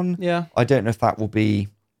next one. Yeah. I don't know if that will be...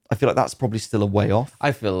 I feel like that's probably still a way off.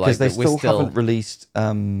 I feel like because they still haven't released...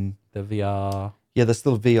 the VR. Yeah, there's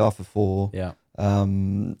still VR for 4. Yeah.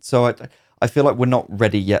 So I feel like we're not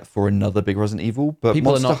ready yet for another big Resident Evil, but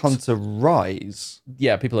People Monster Hunter Rise...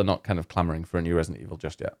 Yeah, people are not kind of clamoring for a new Resident Evil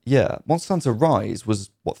just yet. Yeah, Monster Hunter Rise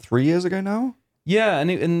was, 3 years ago now? Yeah,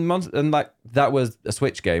 and like that was a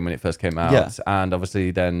Switch game when it first came out. Yeah. And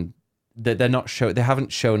obviously then they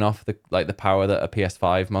haven't shown off the power that a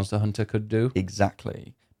PS5 Monster Hunter could do.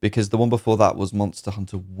 Exactly. Because the one before that was Monster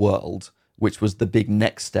Hunter World, which was the big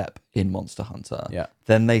next step in Monster Hunter. Yeah.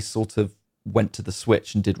 Then they sort of went to the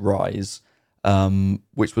Switch and did Rise,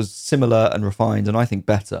 which was similar and refined and I think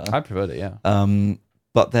better. I preferred it, yeah.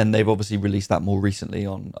 But then they've obviously released that more recently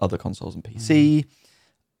on other consoles and PC.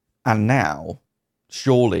 And now,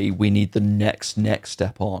 surely we need the next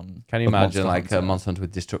step on. Can you imagine like a Monster Hunter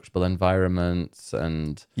with destructible environments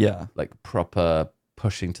and like proper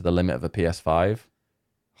pushing to the limit of a PS5?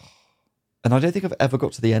 And I don't think I've ever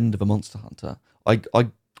got to the end of a Monster Hunter.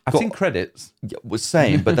 I've seen credits. Was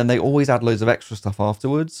same, but then they always add loads of extra stuff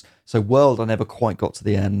afterwards. So World, I never quite got to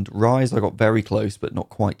the end. Rise, I got very close, but not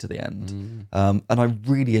quite to the end. And I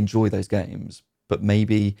really enjoy those games. But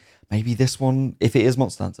maybe this one, if it is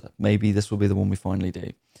Monster Hunter, maybe this will be the one we finally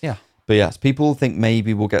do. Yeah. But yes, people think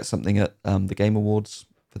maybe we'll get something at the Game Awards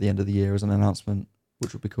for the end of the year as an announcement,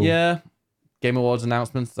 which would be cool. Yeah. Game Awards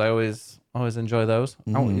announcements, I always enjoy those.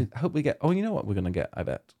 I hope we get... Oh, you know what we're going to get, I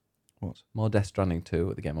bet? What? More Death Stranding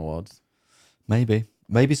 2 at the Game Awards. Maybe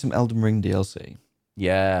some Elden Ring DLC.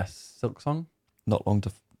 Yes. Silksong? Not long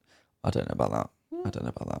to... I don't know about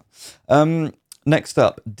that. Next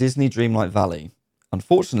up, Disney Dreamlight Valley,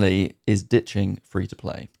 unfortunately, is ditching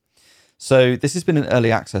free-to-play. So this has been in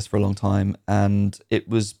early access for a long time, and it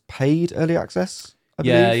was paid early access, I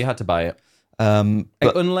believe. Yeah, you had to buy it.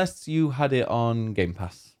 But unless you had it on Game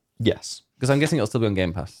Pass. Yes. Because I'm guessing it'll still be on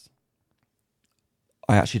Game Pass.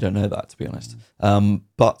 I actually don't know that, to be honest.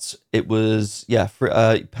 But it was,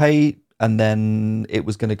 pay, and then it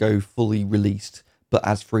was going to go fully released, but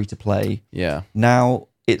as free-to-play. Yeah. Now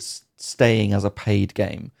it's staying as a paid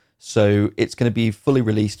game. So it's going to be fully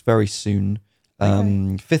released very soon,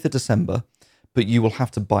 5th of December, but you will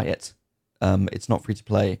have to buy it. It's not free to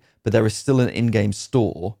play, but there is still an in-game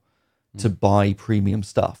store to buy premium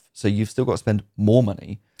stuff. So you've still got to spend more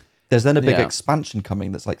money. There's then a big Yeah. expansion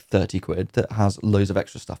coming that's like 30 quid that has loads of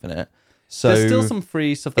extra stuff in it. So There's still some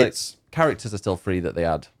free stuff. That it's- characters are still free that they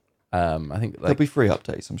add. I think there'll be free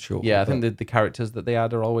updates, I'm sure. yeah, I but, think the characters that they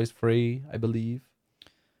add are always free, I believe.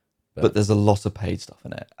 but there's a lot of paid stuff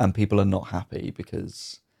in it, and people are not happy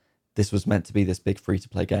because this was meant to be this big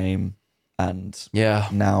free-to-play game, and Yeah.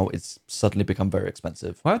 now it's suddenly become very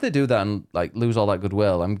expensive. Why would they do that and like lose all that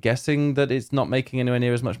goodwill? I'm guessing that it's not making anywhere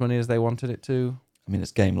near as much money as they wanted it to. I mean,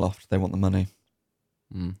 it's Game Loft. They want the money.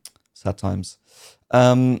 Mm. Sad times.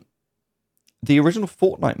 The original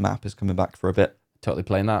Fortnite map is coming back for a bit. Totally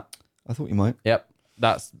playing that. I thought you might. Yep.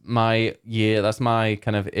 That's my year. That's my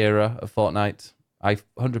kind of era of Fortnite. I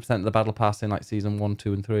 100% the battle pass in like season 1,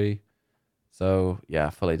 2, and 3. So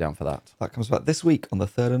yeah, fully down for that. That comes back this week on the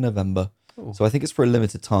 3rd of November. Cool. So I think it's for a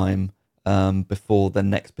limited time before the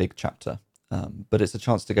next big chapter. But it's a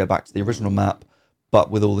chance to go back to the original map,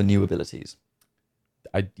 but with all the new abilities.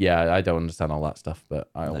 I don't understand all that stuff, but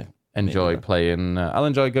I'll No, enjoy neither. playing. I'll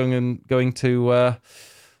enjoy going to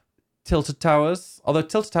Tilted Towers. Although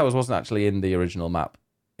Tilted Towers wasn't actually in the original map.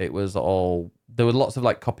 It was all there were lots of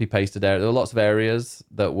like copy pasted areas. There were lots of areas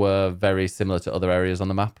that were very similar to other areas on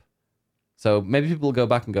the map. So maybe people will go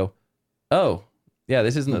back and go, "Oh, yeah,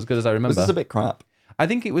 this isn't as good as I remember." Was this a bit crap? I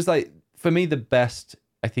think it was like for me the best.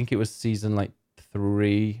 I think it was season like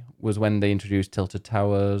 3 was when they introduced Tilted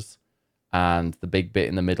Towers, and the big bit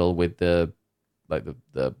in the middle with the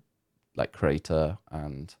crater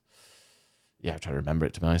and yeah, I'm trying to remember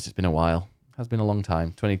it to be honest. It's been a while. It has been a long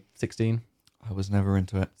time. 2016, I was never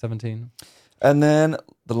into it. 17. And then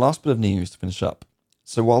the last bit of news to finish up.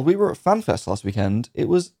 So while we were at FanFest last weekend, it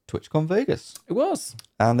was TwitchCon Vegas. It was.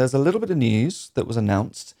 And there's a little bit of news that was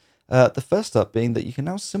announced. The first up being that you can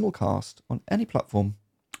now simulcast on any platform.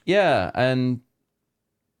 Yeah, and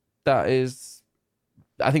that is.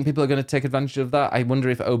 I think people are going to take advantage of that. I wonder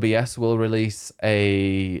if OBS will release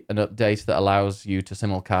an update that allows you to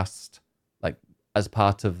simulcast like as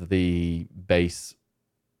part of the base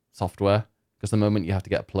software. Because the moment you have to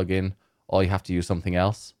get a plugin or you have to use something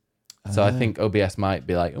else. So I think OBS might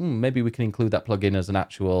be like, maybe we can include that plugin as an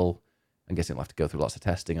actual. I'm guessing it'll have to go through lots of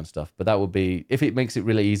testing and stuff. But that would be if it makes it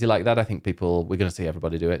really easy like that. I think we're going to see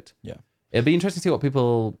everybody do it. Yeah. It'd be interesting to see what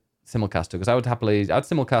people simulcast to, because I'd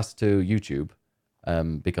simulcast to YouTube,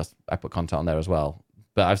 because I put content on there as well.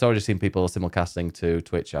 But I've already seen people simulcasting to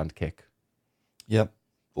Twitch and Kick. Yep.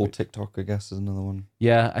 Or TikTok, I guess, is another one.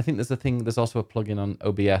 Yeah, I think there's also a plugin on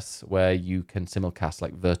OBS where you can simulcast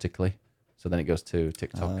like vertically, so then it goes to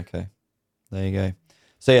TikTok. Okay. There you go.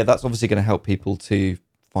 So yeah, that's obviously going to help people to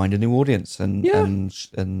find a new audience and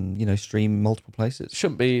stream multiple places.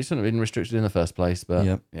 Shouldn't have been restricted in the first place, but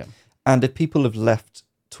Yep. yeah. And if people have left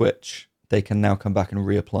Twitch, they can now come back and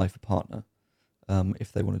reapply for partner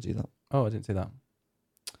if they want to do that. Oh, I didn't see that.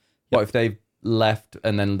 What if they left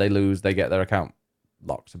and then they get their account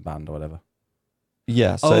locked and banned or whatever?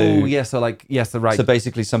 Yeah. So, right. So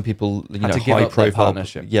basically, some people, Had to give high up their profile,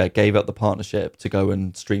 partnership. gave up the partnership to go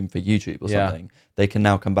and stream for YouTube or Yeah. something. They can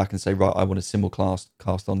now come back and say, right, I want to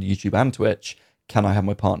simulcast on YouTube and Twitch. Can I have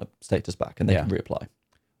my partner status back? And they can reapply.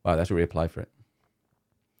 Wow, they have to reapply for it.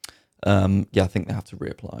 I think they have to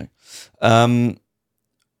reapply.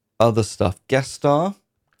 Other stuff. Guest Star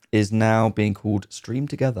is now being called Stream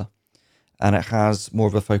Together, and it has more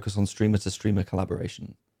of a focus on streamer to streamer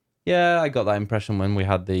collaboration. Yeah, I got that impression when we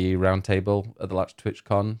had the roundtable at the last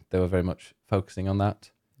TwitchCon. They were very much focusing on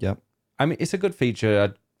that. Yep. I mean, it's a good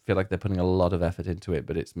feature. I feel like they're putting a lot of effort into it,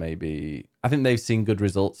 but I think they've seen good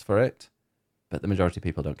results for it, but the majority of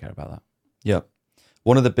people don't care about that. Yep.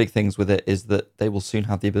 One of the big things with it is that they will soon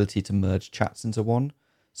have the ability to merge chats into one.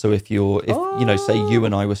 So if say you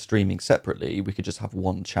and I were streaming separately, we could just have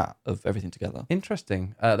one chat of everything together.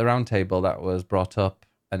 Interesting. At the roundtable, that was brought up,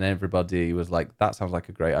 and everybody was like, "That sounds like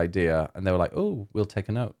a great idea," and they were like, "Oh, we'll take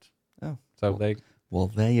a note." Oh, so well,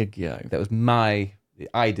 there you go. That was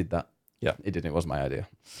I did that. Yeah, it didn't. It was my idea.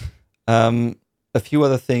 A few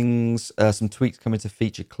other things. Some tweaks coming to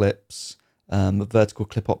feature clips. A vertical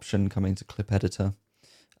clip option coming to clip editor.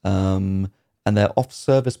 And their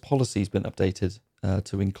off-service policy's been updated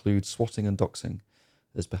to include swatting and doxing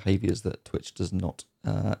as behaviours that Twitch does not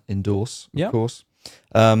endorse, of course.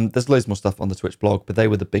 There's loads more stuff on the Twitch blog, but they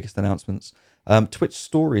were the biggest announcements. Twitch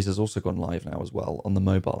Stories has also gone live now as well on the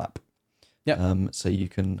mobile app. Yeah. So you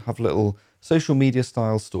can have little social media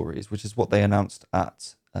style stories, which is what they announced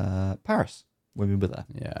at Paris when we were there.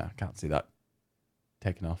 Yeah, I can't see that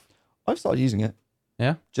taking off. I've started using it.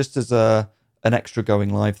 Yeah. Just as an extra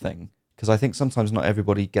going live thing, because I think sometimes not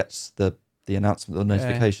everybody gets the announcement or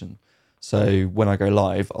notification. So when I go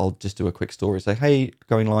live, I'll just do a quick story. Say, hey,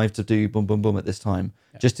 going live to do boom, boom, boom at this time,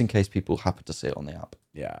 just in case people happen to see it on the app.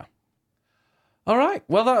 Yeah. All right.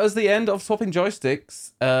 Well, that was the end of Swapping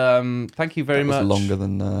Joysticks. Thank you very much. It was longer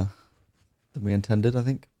than we intended, I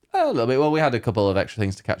think. A little bit. Well, we had a couple of extra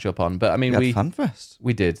things to catch up on, but I mean, we had FanFest.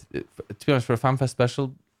 We did. To be honest, for a FanFest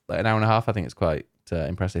special, like an hour and a half, I think it's quite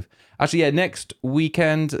impressive. Actually, yeah, next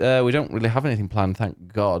weekend we don't really have anything planned,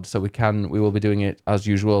 thank God. So we will be doing it as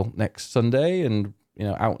usual next Sunday, and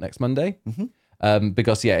out next Monday.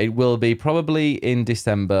 Because it will be probably in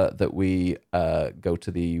December that we go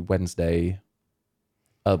to the Wednesday.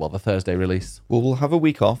 The Thursday release. Well, we'll have a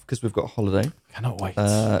week off because we've got a holiday. Cannot wait.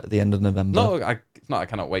 At the end of November. No, it's not. I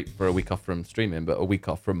cannot wait for a week off from streaming, but a week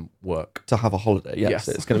off from work. To have a holiday, Yes.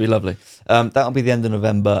 So it's going to be lovely. That'll be the end of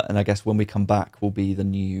November, and I guess when we come back will be the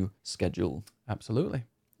new schedule. Absolutely.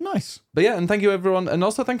 Nice. But yeah, and thank you everyone, and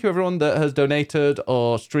also thank you everyone that has donated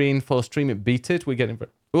or streamed for Stream It Beat It. We're getting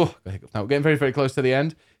now. We're getting very, very close to the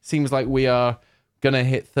end. Seems like we are gonna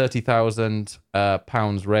hit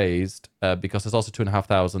 £30,000 raised because there's also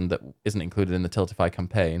 2,500 that isn't included in the Tiltify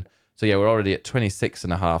campaign. So yeah, we're already at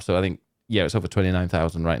 26.5. So I think it's over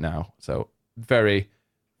 29,000 right now. So very,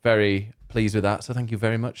 very pleased with that. So thank you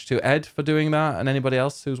very much to Ed for doing that, and anybody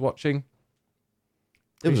else who's watching.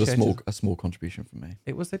 It was a small contribution from me.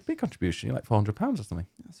 It was a big contribution, like £400 or something.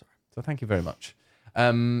 That's all right. So thank you very much.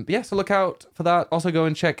 So look out for that. Also go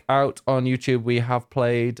and check out on YouTube. We have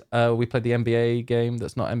played the NBA game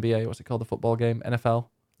that's not NBA. What's it called? The football game? NFL?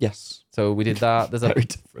 Yes. So we did that. There's very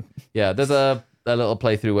different. Yeah, there's a little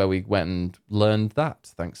playthrough where we went and learned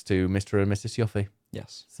that thanks to Mr. and Mrs. Yuffie.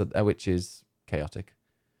 Yes. So which is chaotic.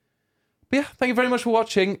 But yeah, thank you very much for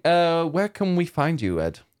watching. Where can we find you,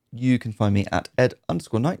 Ed? You can find me at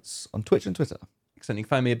ed_nights on Twitch and Twitter. Excellent. You can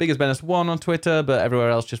find me at BigAsBennis1 on Twitter, but everywhere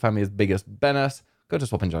else just find me as BigAsBennis. Go to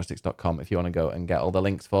swappingjoysticks.com if you want to go and get all the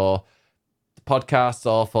links for the podcasts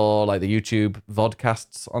or for like the YouTube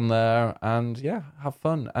vodcasts on there. And yeah, have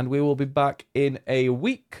fun. And we will be back in a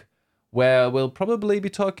week where we'll probably be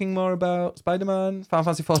talking more about Spider-Man, Final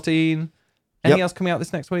Fantasy XIV. Anything else coming out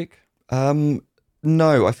this next week?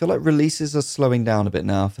 No, I feel like releases are slowing down a bit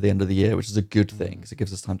now for the end of the year, which is a good thing because it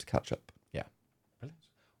gives us time to catch up. Yeah. Brilliant.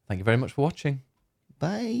 Thank you very much for watching.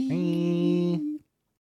 Bye. Bye.